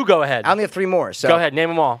 No. Go. You go ahead. I only have 3 more. So Go ahead. Name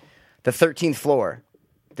them all. The 13th floor.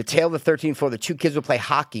 The tale of the 13th floor. The 2 kids would play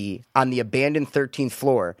hockey on the abandoned 13th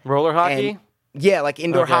floor. Roller hockey? And- yeah, like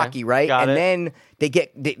indoor Okay, hockey, right? got And it. then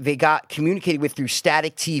they got communicated with through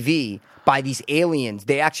static TV by these aliens.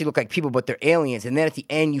 They actually look like people, but they're aliens. And then at the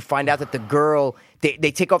end, you find out that the girl they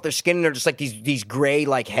take off their skin and they're just like these gray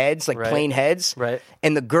like heads, like Right. plain heads. Right.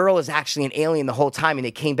 And the girl is actually an alien the whole time, and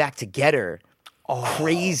they came back to get her. Oh,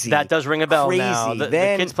 crazy! That does ring a bell Crazy. now. The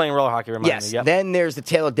Then, kids playing roller hockey remind yes. me. Yep. Then there's the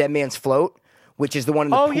tale of Dead Man's Float, which is the one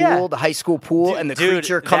in the Oh, pool, yeah. the high school pool, and the Dude,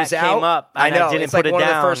 creature comes that out. came up, I and I know. didn't It's like put it one of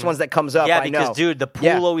down. the first ones that comes up. Yeah, I because know. dude, the pool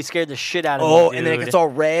Yeah. always scared the shit out of me. Oh, dude. and then it gets all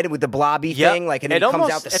red with the blobby Yep. thing, like, and then it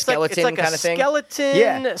comes out the skeleton it's like kind a of thing. skeleton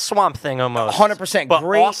Yeah. swamp thing almost. 100%. But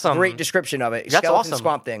Great, awesome. great description of it. That's Skeleton awesome.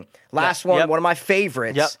 swamp thing. Last Yeah. one, Yep. one of my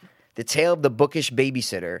favorites. Yep. The tale of the bookish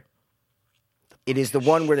babysitter. It is the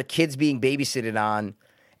one where the kid's being babysitted on,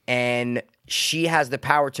 and she has the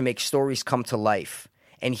power to make stories come to life.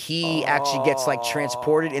 And he actually gets like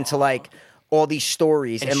transported into like all these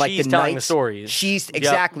stories, And and like she's the telling the nights. stories. She's Yep.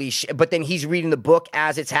 exactly. But then he's reading the book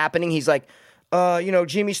as it's happening. He's like,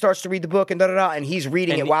 Jimmy starts to read the book and and he's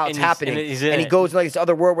reading And it while and it's he's- happening, and he's in he it. goes to like this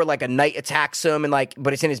other world where like a knight attacks him, and like,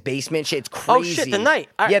 but it's in his basement. Shit, it's crazy. Oh shit, the night.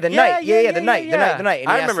 Yeah, the night. Yeah, the night. The night. And I he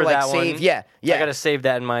has remember to, like, that one. save. Yeah. I gotta save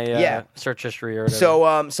that in my Yeah. search history or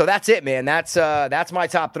whatever. So that's it, man. That's my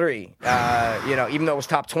top 3. Even though it was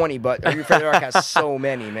top 20, but Are You Afraid of the Dark has so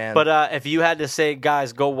many, man. But if you had to say,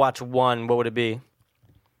 guys, go watch one, what would it be?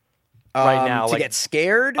 Right now, to like, get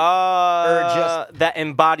scared, or that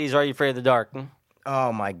embodies Are You Afraid of the Dark?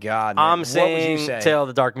 oh my god, man. I'm What saying would you say? Tale of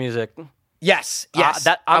the Dark music. Yes.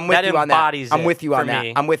 I'm with that you on that. I'm with you on for that.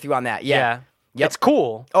 me. I'm with you on that. Yeah. Yep. It's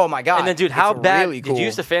cool. Oh my god. And then, dude, It's how bad really cool. did you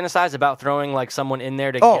used to fantasize about throwing like someone in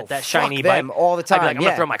there to Oh, get that fuck shiny them bike all the I'd be like, time, I'm gonna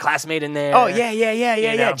yeah. throw my classmate in there. Oh yeah. You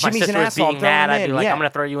know, if my Jimmy's sister an was asshole. being I'm throwing mad, him I'd be in. like, yeah. I'm gonna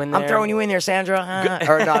throw you in there. I'm throwing you in there, Sandra.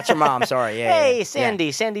 Or no, it's your mom. Sorry. Yeah. Hey,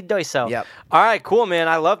 yeah. Sandy Doiso. Yep. All right, cool, man.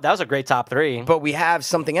 That was a great top 3. But we have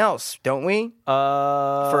something else, don't we?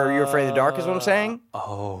 For You're Afraid of the Dark is what I'm saying.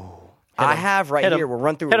 I have right Hit 'em. here. We'll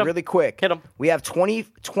run through Hit it 'em. really quick. Hit 'em. We have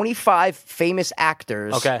 25 famous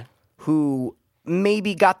actors Okay. who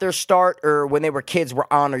maybe got their start or when they were kids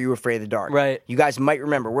were on Are You Afraid of the Dark. Right. You guys might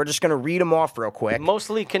remember. We're just going to read them off real quick.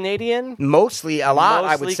 Mostly Canadian. Mostly, a lot,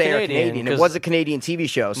 I would Mostly say, are Canadian, Canadian. It 'cause was a Canadian TV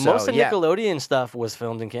show. So, Most of yeah. Nickelodeon stuff was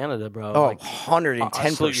filmed in Canada, bro. Oh, Like,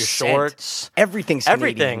 110%. Salute Your Shorts. Everything's Canadian.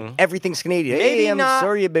 Everything. Everything's Canadian. Maybe Hey, I'm not-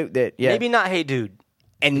 sorry about that. Yeah. Maybe not Hey Dude.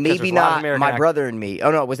 And because maybe there's a lot of not American My act- Brother and Me. Oh,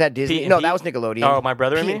 no, was that Disney? Pete and No, Pete? that was Nickelodeon. Oh, My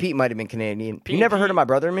Brother and Pete Me? and Pete might have been Canadian. Pete You never and heard Pete? of My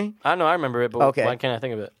Brother and Me? I know, I remember it, but Okay. why can't I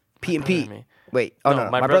think of it? Pete and My Brother Pete. and Me. Wait, oh no,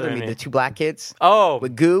 My Brother and Me, the 2 black kids. Oh,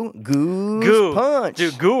 With Goose Goo. Punch.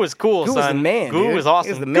 Dude, Goo was cool, Goo son. was the man, Goo dude. was awesome.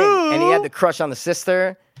 He was the man. Goo! And he had the crush on the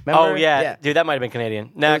sister. Remember? Oh, yeah. Dude, that might have been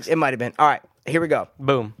Canadian. Next. It might have been. All right, here we go.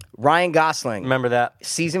 Boom. Ryan Gosling. Remember that.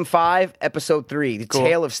 Season 5, Episode 3, The Cool.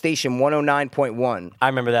 Tale of Station 109.1. I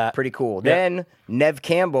remember that. Pretty cool. Yeah. Then Nev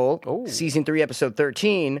Campbell, Ooh. Season 3, Episode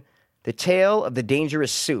 13, The Tale of the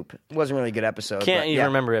Dangerous Soup. It wasn't really a good episode. Can't but even yeah.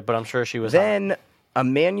 remember it, but I'm sure she was hot. Then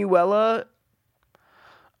Emanuela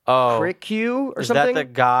Oh, Cricue or is something. that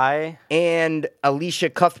the guy? And Alicia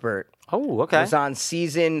Cuthbert. Oh, okay. Was on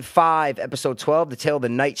season 5, episode 12, The Tale of the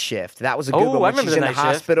Night Shift. That was a good Oh, one. I when remember she's the in the Night Shift.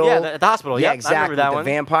 hospital. Yeah, the hospital. Yeah, Yep, I exactly. remember that the one.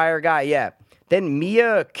 vampire guy. Yeah. Then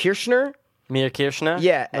Mia Kirshner. Mia Kirshner?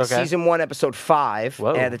 Yeah, Okay. season 1, episode 5,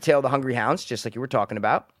 Whoa. The Tale of the Hungry Hounds, just like you were talking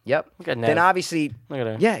about. Yep. Look at Then Nev. obviously, Look at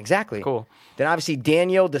her. yeah, exactly. Cool. Then obviously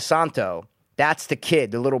Daniel DeSanto. That's the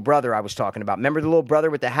kid, the little brother I was talking about. Remember the little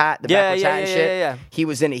brother with the hat, the backwards hat and shit? Yeah. He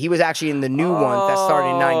was in it. He was actually in the new ones that started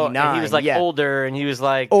in '99. And he was like yeah. older, and he was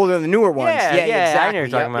like, Older than the newer ones. Yeah, Yeah, yeah, exactly. I know what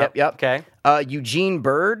you're talking about. Yep. Okay. Eugene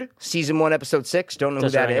Bird, season 1, episode 6. Don't know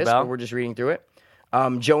Doesn't who that ring a is, bell. but we're just reading through it.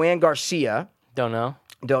 Joanne Garcia. don't know.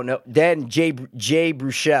 Don't know. Then Jay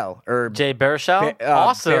Bruchel or Jay Baruchel?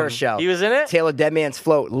 Awesome. Baruchel. He was in it? Tale of Dead Man's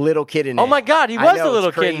Float. Little kid in it. Oh my God, he I was know, the little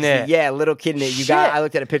it's kid in crazy. it. Yeah, little kid in it. Shit. I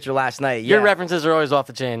looked at a picture last night. Your yeah. references are always off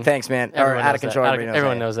the chain. Thanks, man. Everyone or out knows of control. that.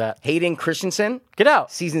 Everyone knows that. Hayden Christensen. Get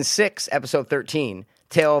out. Season 6, episode 13.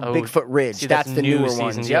 Tale of Oh, Bigfoot Ridge. see, that's the new newer season.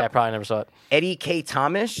 ones. Yeah, I Yep. probably never saw it. Eddie K.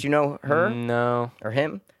 Thomas. You know her No. or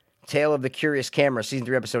him? Tale of the Curious Camera, season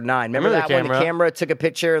 3, episode 9. Remember Remember that the when the camera? camera took a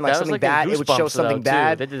picture and like That was something like in bad, it would show Goosebumps, something though, too.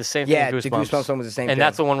 bad. They did the same thing Yeah, in the Goosebumps. Goosebumps one was the same thing. And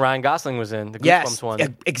that's the one Ryan Gosling was in, the Goosebumps yes, one.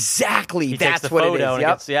 exactly. He That's takes the what photo it is. and it Yep.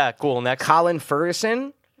 gets, yeah, cool. Next. Colin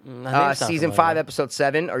Ferguson, That name sounds season familiar. 5, episode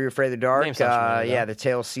 7. Are You Afraid of the Dark? Name sounds familiar, Yeah, though. the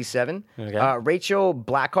Tale C7. Okay. Rachel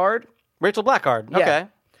Blackard. Rachel Blackard. Yeah. Okay.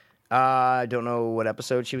 I don't know what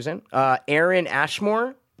episode she was in. Aaron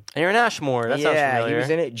Ashmore. Aaron Ashmore. That sounds familiar. He was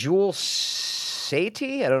in it. Jewel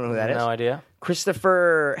Satie. I don't know who that is. No idea.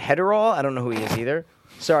 Christopher Hederall. I don't know who he is either.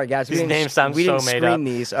 Sorry, guys. These names sound we so didn't made screen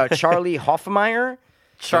up. these. Charlie Hoffmeyer.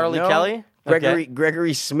 Charlie Don't know. Kelly.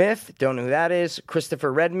 Gregory Smith. Don't know who that is.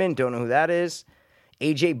 Christopher Redmond. Don't know who that is.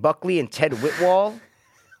 AJ Buckley and Ted Whitwall.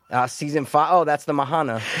 Season 5. Oh, that's the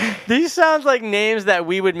Mahana. These sounds like names that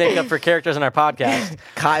we would make up for characters in our podcast.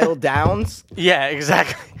 Kyle Downs. Yeah,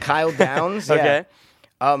 exactly. Kyle Downs. Yeah. Okay.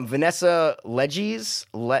 Vanessa Legges.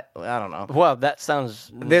 I don't know. Well, that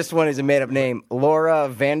sounds... This one is a made-up name. Laura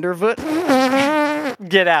Vandervoot.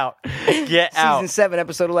 Get out. Get out. Season 7,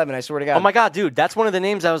 episode 11. I swear to God. Oh my God, dude! That's one of the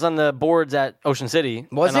names that was on the boards at Ocean City.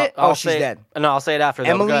 Was And it? I'll She's say- dead. No, I'll say it after.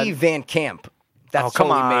 though. Go Emily ahead. Van Camp. That's Oh, come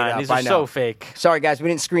totally on. made up. These are I know. so fake. Sorry, guys, we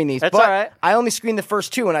didn't screen these. That's but all right. I only screened the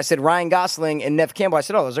first 2, and I said Ryan Gosling and Nev Campbell. I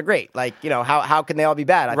said, oh, those are great. Like, how can they all be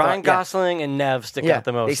bad? I Ryan thought, yeah. Gosling and Nev stick Yeah, out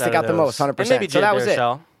the most. they stick out out of the most, those. 100%. And maybe So that was it.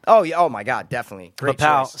 Baruchel. Oh, yeah. Oh, my God, definitely. Great But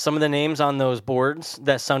pal, choice. some of the names on those boards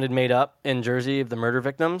that sounded made up in Jersey of the murder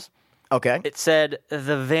victims, Okay. it said the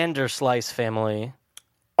Vanderslice family,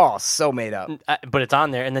 Oh, so made up. but it's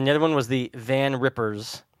on there. And then the other one was the Van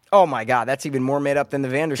Rippers. Oh, my God, that's even more made up than the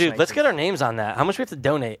Vanderslice. Dude, let's get our names on that. How much we have to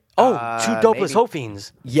donate? Oh, 2 dopeless maybe- Hope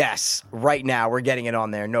Fiends. Yes, right now, we're getting it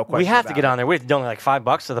on there. No question We have to about get it. on there. We have to donate like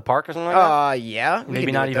 $5 to the park or something like that. Yeah. we Maybe can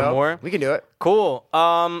do not it, even though. more? We can do it. Cool.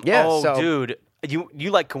 Yeah, Oh, so- dude,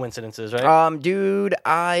 you like coincidences, right? Dude,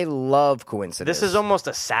 I love coincidence. This is almost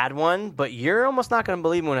a sad one, but you're almost not going to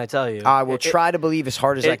believe me when I tell you. I will try to believe as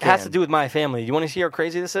hard as I It can. has to do with my family. You want to see how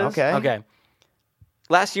crazy this is? Okay. Okay.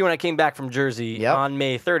 Last year when I came back from Jersey Yep. on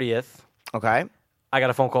May 30th, Okay. I got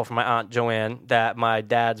a phone call from my aunt Joanne that my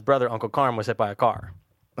dad's brother, Uncle Carm, was hit by a car.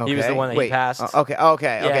 He was the one that Wait, he passed. Okay.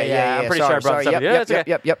 Yeah. I'm pretty sure I brought sorry. this up. Yeah, it's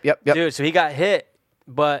okay. Yep. Dude, so he got hit,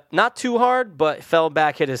 but not too hard, but fell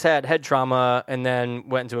back, hit his head trauma, and then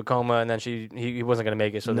went into a coma, and then he wasn't going to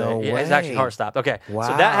make it. So No his actually way. heart stopped. Okay. So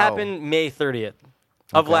Wow. that happened May 30th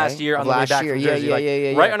of Okay. last year on Of the way last back year. from Yeah, Jersey. yeah, Like,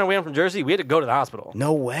 yeah. Right on our way home from Jersey, we had to go to the hospital.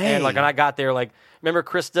 No way. And when I got there, remember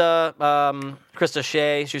Krista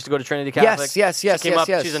Shea? She used to go to Trinity Catholic. Yes. She came up.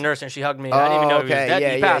 yes. She's a nurse, and she hugged me. I didn't even know he was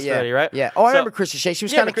dead. He passed already, right? Yeah. Oh, I So- remember Krista Shea. She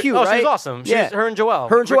was Yeah, kind of cute, oh, right? she was awesome. She was her and Joelle.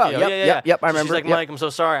 Her and Joelle. Riccio. Yep. I So remember. She's like, Yep. Mike, I'm so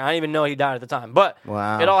sorry. I didn't even know he died at the time. But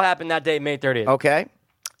Wow. it all happened that day, May 30th. Okay.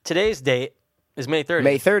 Today's date is May 30th.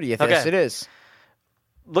 May 30th. Okay. Yes, it is.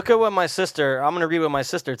 Look at what my sister, I'm going to read what my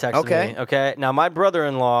sister texted me. Okay. Now, my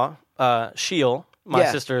brother-in-law, Sheil, my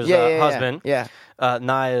sister's husband,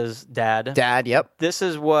 Naya's dad. Dad. Yep. This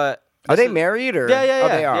is what... Are they married or? Yeah. Oh,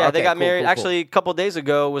 they are. Yeah, Okay, they got cool, married. cool, cool. Actually, a couple days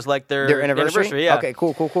ago was like their anniversary. Yeah. Okay.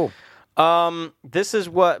 Cool. This is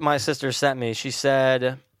what my sister sent me. She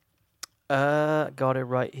said, got it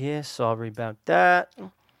right here. Sorry about that.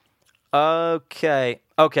 Okay.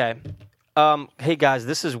 Hey guys,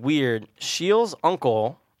 this is weird. Sheil's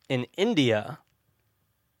uncle in India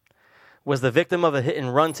was the victim of a hit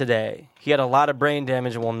and run today. He had a lot of brain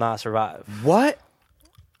damage and will not survive. What?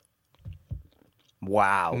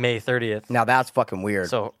 Wow. May 30th. Now that's fucking weird.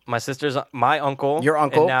 So my uncle. Your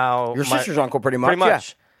uncle? And now Your my- sister's uncle, pretty much. Pretty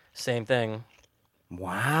much. Same thing.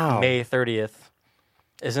 Wow. May 30th.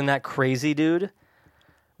 Isn't that crazy, dude?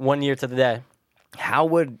 1 year to the day. How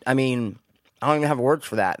would I don't even have words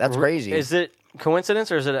for that. That's crazy. Is it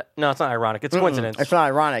coincidence or is it? No, it's not ironic. It's coincidence. It's not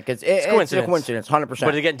ironic. It's a coincidence. 100%.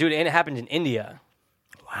 But again, dude, and it happened in India.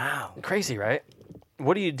 Wow. Crazy, right?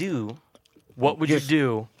 What do you do? What would you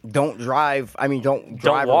do? Don't drive. Don't Don't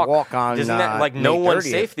drive walk. or walk on. Isn't that like no May one's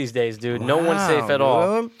 30th. safe these days, dude? No one's Wow, safe at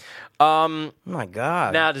all. dude. Oh my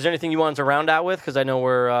God. Now, is there anything you wanted to round out with? Because I know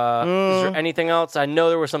we're. Is there anything else? I know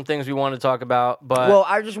there were some things we wanted to talk about, but Well,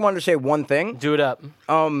 I just wanted to say one thing. do it up.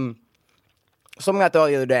 Something I thought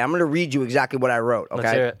the other day. I'm going to read you exactly what I wrote. Okay.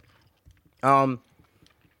 Let's hear it.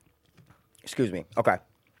 Excuse me. Okay.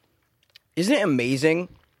 Isn't it amazing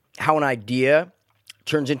how an idea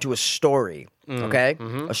turns into a story? Okay.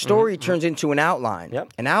 A story turns into an outline.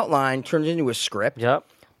 Yep. An outline turns into a script. Yep.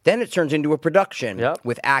 Then it turns into a production. Yep.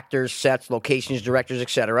 With actors, sets, locations, directors,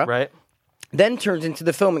 etc. Right. Then turns into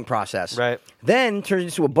the filming process. Right. Then turns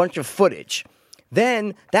into a bunch of footage.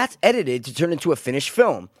 Then that's edited to turn into a finished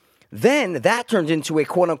film. Then that turns into a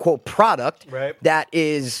quote-unquote product Right. that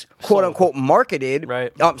is quote-unquote marketed.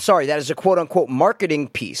 Right. That is a quote-unquote marketing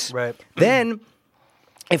piece. Right. Then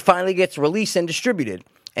it finally gets released and distributed.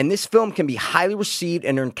 And this film can be highly received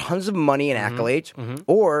and earn tons of money and accolades,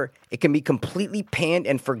 or it can be completely panned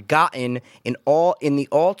and forgotten in the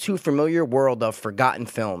all too familiar world of forgotten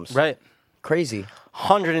films. Right. Crazy.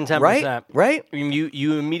 110%. Right?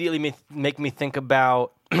 You immediately make me think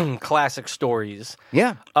about classic stories.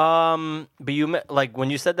 Yeah. But like when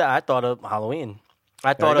you said that, I thought of Halloween.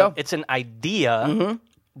 I thought you of go. it's an idea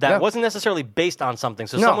that Yeah. wasn't necessarily based on something.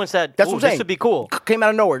 So No, someone said, that's what "Ooh, I'm this saying. would be cool." Came out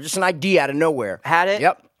of nowhere. Just an idea out of nowhere. Had it.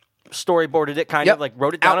 Yep. Storyboarded it, kind Yep. of like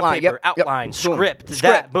wrote it down on paper, yep, yep. outline, Boom. script,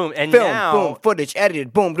 that, boom, and film, now, boom, footage,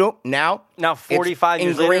 edited, boom, boom. Now, 45 it's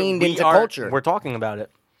years later, ingrained into culture. We're talking about it.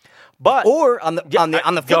 But Or on the on the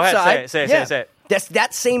go flip ahead, side, say it.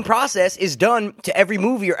 That same process is done to every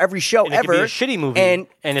movie or every show And it ever. could be a shitty movie, and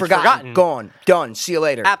it's forgotten, gone, done. See you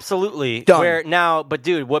later. Absolutely. Done. Where now, but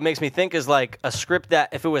dude, what makes me think is like a script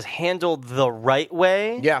that if it was handled the right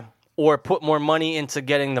way, Yeah. or put more money into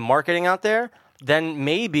getting the marketing out there, then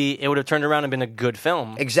maybe it would have turned around and been a good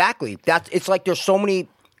film. Exactly. It's like there's so many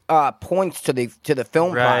points to the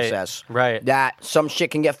film Right, process, right. that some shit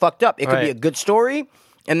can get fucked up. It could be Right. a good story,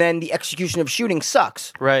 and then the execution of shooting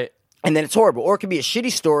sucks, Right. and then it's horrible. Or it could be a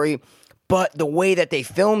shitty story, but the way that they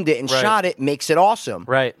filmed it and Right. shot it makes it awesome.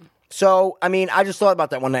 Right. So, I mean, I just thought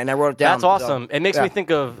about that one night and I wrote it down. That's awesome. So, It makes yeah. me think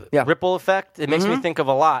of Yeah. ripple effect. It makes me think of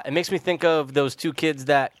a lot. It makes me think of those two kids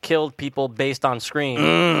that killed people based on Scream.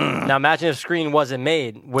 Now imagine if Scream wasn't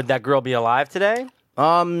made. Would that girl be alive today?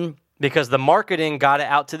 Because the marketing got it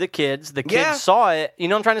out to the kids. The kids Yeah. saw it. You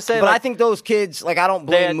know what I'm trying to say? But Like, I think those kids, like, I don't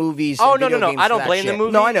they blame had- movies. Oh, and no, video no, no. games I for don't that blame the shit.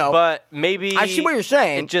 movie. No, I know. But maybe I see what you're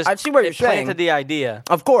saying. It just, I see what you're it planted saying. the idea.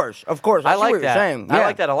 Of course. I see like what you're that. saying. I Yeah.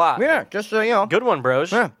 like that a lot. Yeah, just you know. Good one,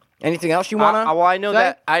 bros. Yeah. Anything else you want to? Well, I know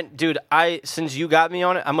that. Since you got me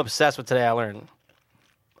on it, I'm obsessed with Today I Learned.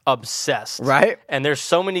 Obsessed. Right. And there's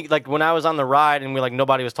so many, like when I was on the ride and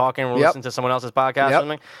nobody was talking and we're Yep. listening to someone else's podcast or Yep.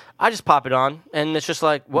 something, I just pop it on and it's just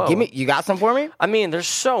like, whoa. You got some for me? I mean, there's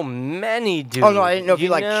so many, dude. Oh, no, I didn't know if you,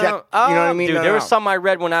 like, checked- you know what I mean? Dude, No, there no, was no. some I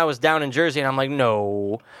read when I was down in Jersey, and I'm like,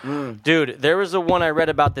 no. Dude, there was the one I read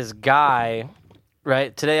about this guy,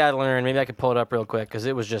 right? Today I learned, maybe I could pull it up real quick, because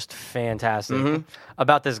it was just fantastic.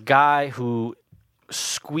 About this guy who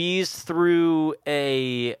squeezed through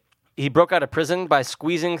he broke out of prison by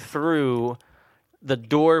squeezing through the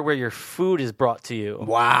door where your food is brought to you.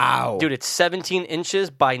 Wow. Dude, it's 17 inches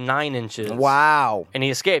by 9 inches. Wow. And he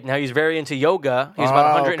escaped. Now he's very into yoga. He's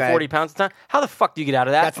about 140 pounds a time. How the fuck do you get out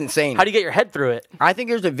of that? That's insane. How do you get your head through it? I think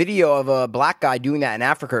there's a video of a black guy doing that in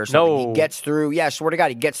Africa or something. No. He gets through, I swear to God,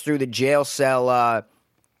 he gets through the jail cell. I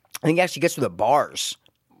think he actually gets through the bars.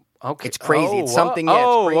 Okay. It's crazy. Oh, It's something. what? Yeah,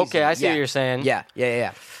 Oh, it's crazy. okay. I see Yeah. what you're saying.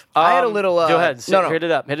 Yeah. I had a little. Go ahead. No. Hit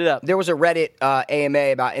it up. There was a Reddit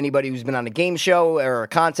AMA about anybody who's been on a game show or a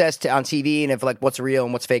contest on TV, and if like what's real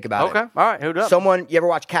and what's fake about Okay. it. All right. Hit it up. You ever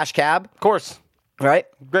watch Cash Cab? Of course. Right.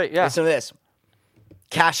 Great. Yeah. Listen to this.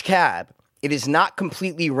 Cash Cab. It is not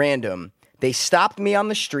completely random. They stopped me on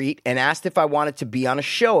the street and asked if I wanted to be on a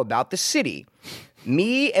show about the city.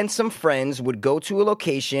 Me and some friends would go to a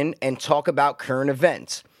location and talk about current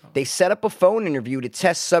events. They set up a phone interview to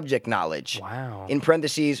test subject knowledge. Wow. In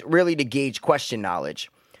parentheses, really to gauge question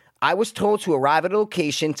knowledge. I was told to arrive at a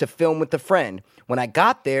location to film with a friend. When I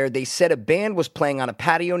got there, they said a band was playing on a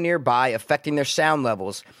patio nearby, affecting their sound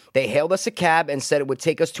levels. They hailed us a cab and said it would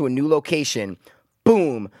take us to a new location.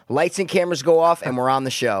 Boom. Lights and cameras go off, and we're on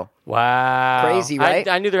the show. Wow. Crazy, right?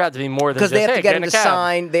 I knew there had to be more than Because just, they have to hey, get in him a to cab.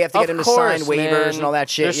 sign. They have to get him to sign waivers man. and all that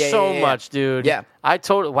shit. There's Yeah, so yeah. much, dude. Yeah.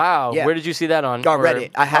 Wow. Yeah. Where did you see that on? I read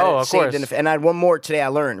it. I had it of saved course. and I had one more today I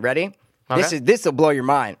learned. Ready? Okay. This will blow your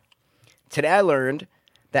mind. Today I learned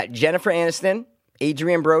that Jennifer Aniston,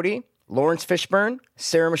 Adrian Brody, Lawrence Fishburne,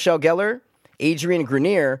 Sarah Michelle Gellar, Adrian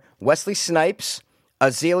Grenier, Wesley Snipes,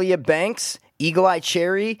 Azalea Banks, Eagle Eye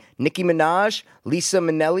Cherry, Nicki Minaj, Lisa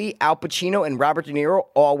Minnelli, Al Pacino, and Robert De Niro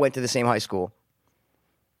all went to the same high school.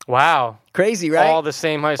 Wow. Crazy, right? All the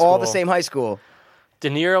same high school. All the same high school. De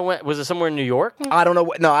Niro went. Was it somewhere in New York? I don't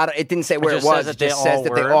know. No, it didn't say where it just says was. that It they just says all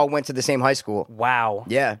that they were? all went to the same high school. Wow.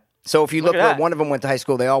 Yeah. So if you look at where that. one of them went to high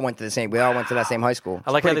school, they all went to the same. We all went to that same high school.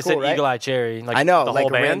 I like how they Pretty cool, said right? Eagle Eye Cherry. Like I know, the like whole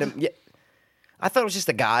a band. random. Yeah, I thought it was just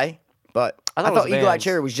a guy, but I I thought it thought was Eagle Eye bands.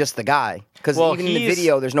 Cherry was just the guy because Well, even in the he's-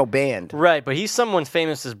 video, there's no band. Right, but he's someone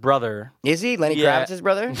famous's brother. Is he Lenny Yeah. Kravitz's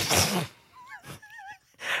brother?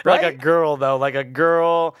 Like a Right? girl, though. Like a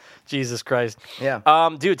girl. Jesus Christ. Yeah.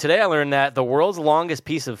 Dude, today I learned that the world's longest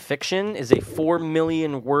piece of fiction is a 4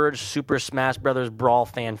 million word Super Smash Brothers Brawl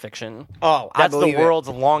fan fiction. Oh, I That's the believe it. world's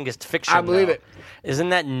longest fiction. I believe though. it. Isn't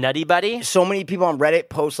that nutty, buddy? So many people on Reddit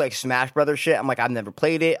post like Smash Brothers shit. I'm like, I've never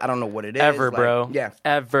played it. I don't know what it is. Ever, Like, bro. Yeah.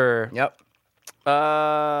 Ever. Yep.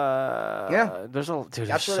 Yeah. There's a dude.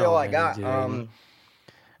 That's there's really so all I many, got.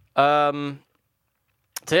 dude.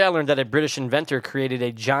 Today I learned that a British inventor created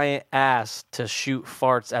a giant ass to shoot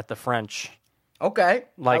farts at the French. Okay.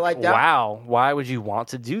 Like, I like that. wow. Why would you want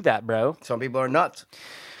to do that, bro? Some people are nuts.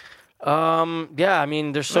 Yeah, I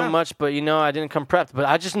mean, there's so much, but I didn't come prepped. But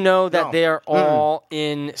I just know that they are all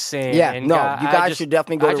insane. Yeah, and you guys should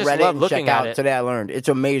definitely go to Reddit and check out Today I Learned. It's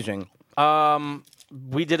amazing.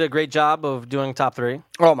 We did a great job of doing top 3.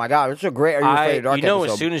 Oh my God, it's a great Are You Afraid of the Dark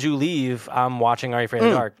episode. As soon as you leave, I'm watching Are You Afraid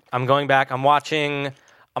of the Dark. I'm going back. I'm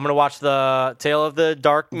going to watch the Tale of the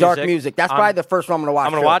Dark Music. Dark Music. That's probably the first one I'm going to watch.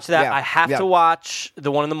 I'm going to watch that. I have to watch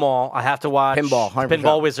the one in the mall. I have to watch Pinball, 100%.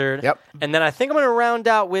 Pinball Wizard. Yep. And then I think I'm going to round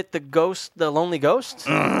out with the Lonely Ghost.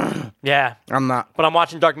 Yeah. I'm not. But I'm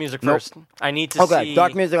watching Dark Music first. I need to see. Okay,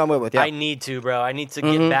 Dark Music I'm with. Yeah. I need to, bro. I need to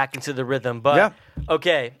get back into the rhythm. But,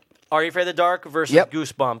 okay. Are You Afraid of the Dark versus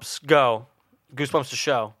Goosebumps? Go. Goosebumps to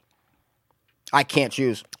show. I can't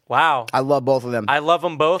choose. Wow. I love both of them. I love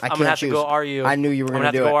them both. I'm going to have choose. to go Are You. I knew you were going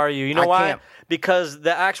to do it. I'm going to have to go Are You. You know why? Can't. Because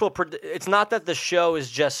the actual... It's not that the show is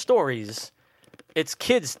just stories. It's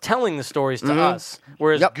kids telling the stories to us.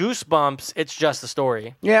 Whereas Goosebumps, it's just the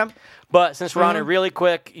story. Yeah. But since we're on it really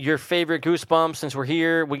quick, your favorite Goosebumps, since we're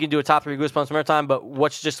here, we can do a top 3 Goosebumps another time. But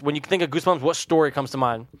when you think of Goosebumps, what story comes to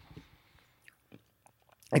mind?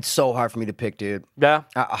 It's so hard for me to pick, dude. Yeah?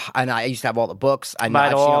 And I used to have all the books. I've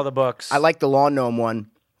seen all the books. I like the Lawn Gnome one.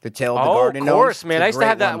 The Tale of the Garden Gnomes. Of course, man. I used to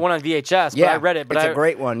have that one on VHS, but I read it. But it's a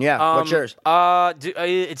great one, yeah. What's yours?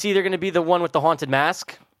 It's either going to be the one with the haunted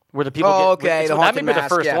mask, where the people get... the haunted mask. That may be the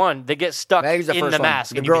first one. They get stuck in the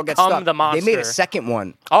mask, and you become the monster. They made a second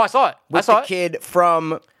one. Oh, I saw it. With the kid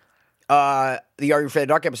from the Are You Afraid of the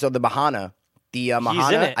Dark episode, the Mahana.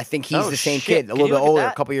 Mahana, I think he's the same kid, a little bit older,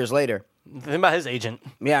 a couple years later. Think about his agent.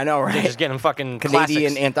 Yeah, I know, right? They're just getting fucking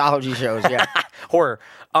Canadian classics. anthology shows, yeah. Horror.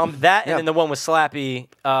 And then the one with Slappy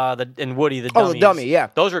and Woody, the dummies. Oh, the dummy, yeah.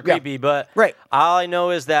 Those were creepy, but all I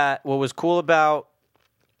know is that what was cool about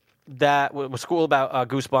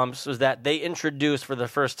Goosebumps was that they introduced for the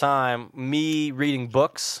first time me reading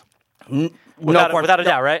books. Without a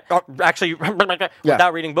doubt, right? Actually,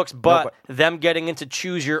 without reading books, but them getting into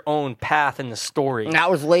choose your own path in the story.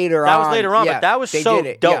 That was later on. But that was so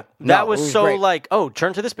dope. Yeah. That was so great. Like,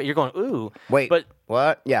 turn to this, but you're going, ooh. Wait, but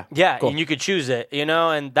what? Yeah. Yeah, cool. And you could choose it,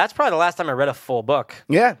 and that's probably the last time I read a full book.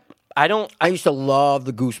 Yeah. I used to love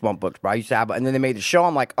the Goosebump books, bro. I used to have, and then they made the show.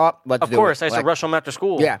 I'm like, let's do it. Of course, I used to rush home after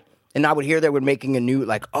school. Yeah. And I would hear they were making a new,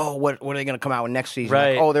 like, what are they going to come out with next season?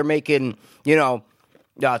 Right. Like, they're making, Tale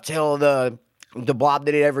of the Blob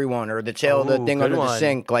That Ate Everyone, or the Tale of the Thing Under the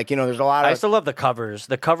Sink. Like, there's a lot of... I used to love the covers.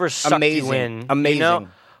 The covers suck you in. Amazing.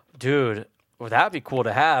 Dude, that'd be cool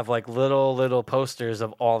to have, like, little posters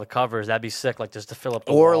of all the covers. That'd be sick, like, just to fill up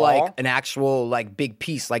the wall. Or, like, an actual, like, big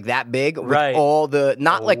piece, like, that big, with all the...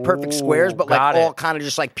 Not, like, perfect squares, but, like, all kind of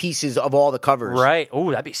just, like, pieces of all the covers. Right.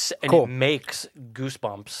 Oh, that'd be sick. And it makes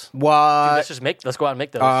Goosebumps. What? Dude, let's go out and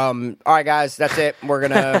make those. All right, guys, that's it. We're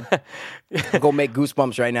gonna go make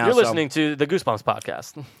Goosebumps right now. You're listening to the Goosebumps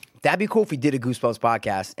podcast. That'd be cool if we did a Goosebumps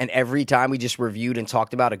podcast, and every time we just reviewed and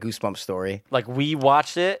talked about a Goosebumps story. Like, we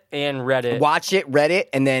watched it and read it. Watch it, read it,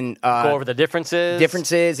 and then... go over the differences.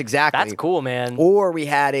 Differences, exactly. That's cool, man. Or we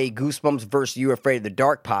had a Goosebumps versus You Afraid of the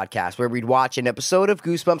Dark podcast, where we'd watch an episode of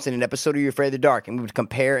Goosebumps and an episode of You Afraid of the Dark, and we would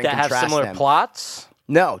compare and contrast them. That have similar plots?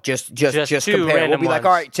 No, just compare. We'll be like, ones.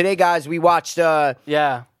 all right, today, guys, we watched... The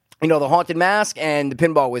Haunted Mask and the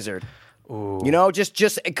Pinball Wizard. Ooh.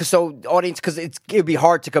 Just so audience, because it'd be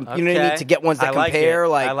hard to you know what I mean, to get ones that compare.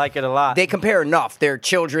 Like, I like it a lot. They compare enough. They're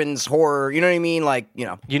children's horror. You know what I mean? Like, we're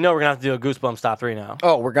gonna have to do a Goosebumps top 3 now.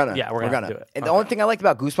 Oh, we're gonna. Yeah, we're gonna do it. And the only thing I liked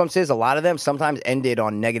about Goosebumps is a lot of them sometimes ended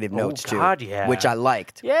on negative notes too. Yeah. Which I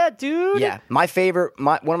liked. Yeah, dude. Yeah, one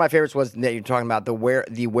of my favorites was that you're talking about the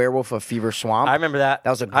Werewolf of Fever Swamp. I remember that.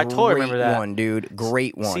 That was I totally remember that one, dude.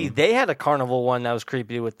 Great one. See, they had a carnival one that was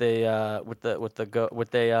creepy with the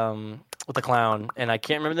clown, and I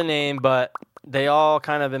can't remember the name, but they all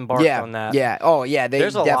kind of embarked on that. Yeah. Oh, yeah.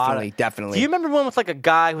 There's definitely. Do you remember one with like a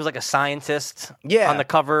guy who's like a scientist? Yeah. On the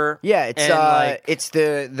cover. Yeah. It's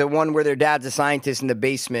the one where their dad's a scientist in the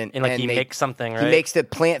basement, and he makes something. Right. He makes the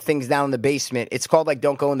plant things down in the basement. It's called like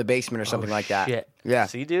Don't Go in the Basement or something like that. Shit. Yeah.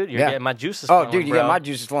 See, dude, you're getting my juices flowing. Oh, dude, you got my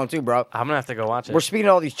juices flowing too, bro. I'm gonna have to go watch it. We're speaking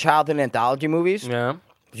of all these childhood anthology movies. Yeah.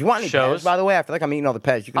 Do you want any shows? Pez, by the way? I feel like I'm eating all the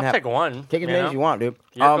Pez. You can take one. Take as many as you want, dude.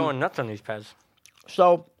 You're going nuts on these Pez.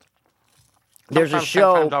 So, there's a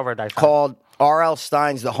show called R.L.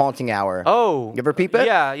 Stein's The Haunting Hour. Oh. You ever peep it?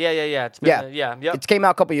 Yeah. It's been, It came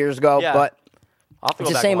out a couple years ago, but it's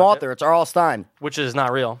the same author. It's R.L. Stein. Which is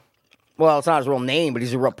not real. Well, it's not his real name, but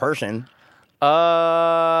he's a real person. What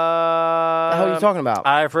the hell are you talking about?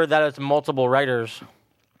 I've heard that it's multiple writers.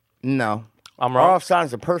 No. I'm wrong? R.L.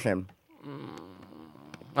 Stein's a person.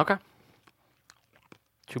 Okay.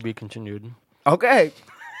 To be continued. Okay.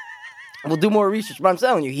 We'll do more research, but I'm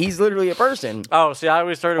telling you, he's literally a person. Oh, see, I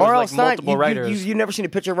always heard it was R.L. like Stein, multiple writers. you never seen a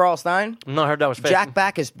picture of R.L. Stein? No, I heard that was fake.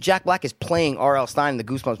 Jack Black is playing R.L. Stein in the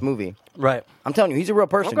Goosebumps movie. Right. I'm telling you, he's a real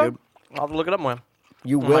person, Okay. dude. I'll have to look it up more.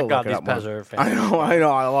 You Oh will my God, look it these up Pez more. are fantastic. I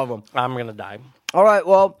know, I love them. I'm going to die. All right,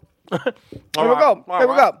 well, here we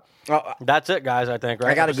go. That's it, guys, I think,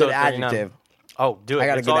 right? I got a good Episode 39. adjective. Oh, do it. I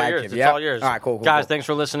got a It's good all adjective, yours. yeah. It's all yours. All right, cool, Guys, cool. thanks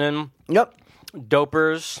for listening. Yep.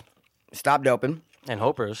 Dopers Stop doping. and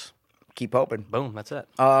hopers. Keep hoping. Boom, that's it.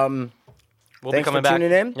 Thanks We'll be coming for back.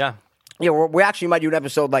 tuning in. Yeah, Yeah, we actually might do an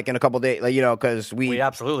episode like in a couple days, like, because we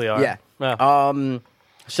absolutely are. Yeah.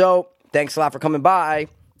 So thanks a lot for coming by.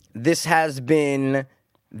 This has been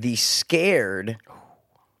the Scared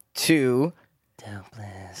to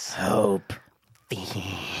Dopeless. Hope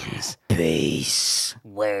Fiends. Peace.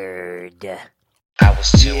 Word. I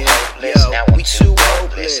was too hopeless, now I'm too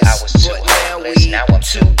hopeless. I was too hopeless, now I'm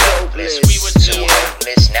too dopeless. We were too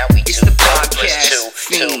hopeless, now we too dopeless.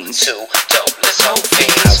 Too dopeless, hope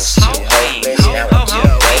fiends. I was too hopeless, now I'm too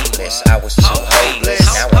hopeless. I was too hopeless,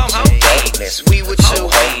 now I'm too dopeless. We were too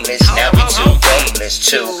hopeless, now we too dopeless.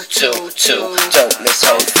 Too dopeless,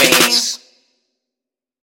 hope fiends.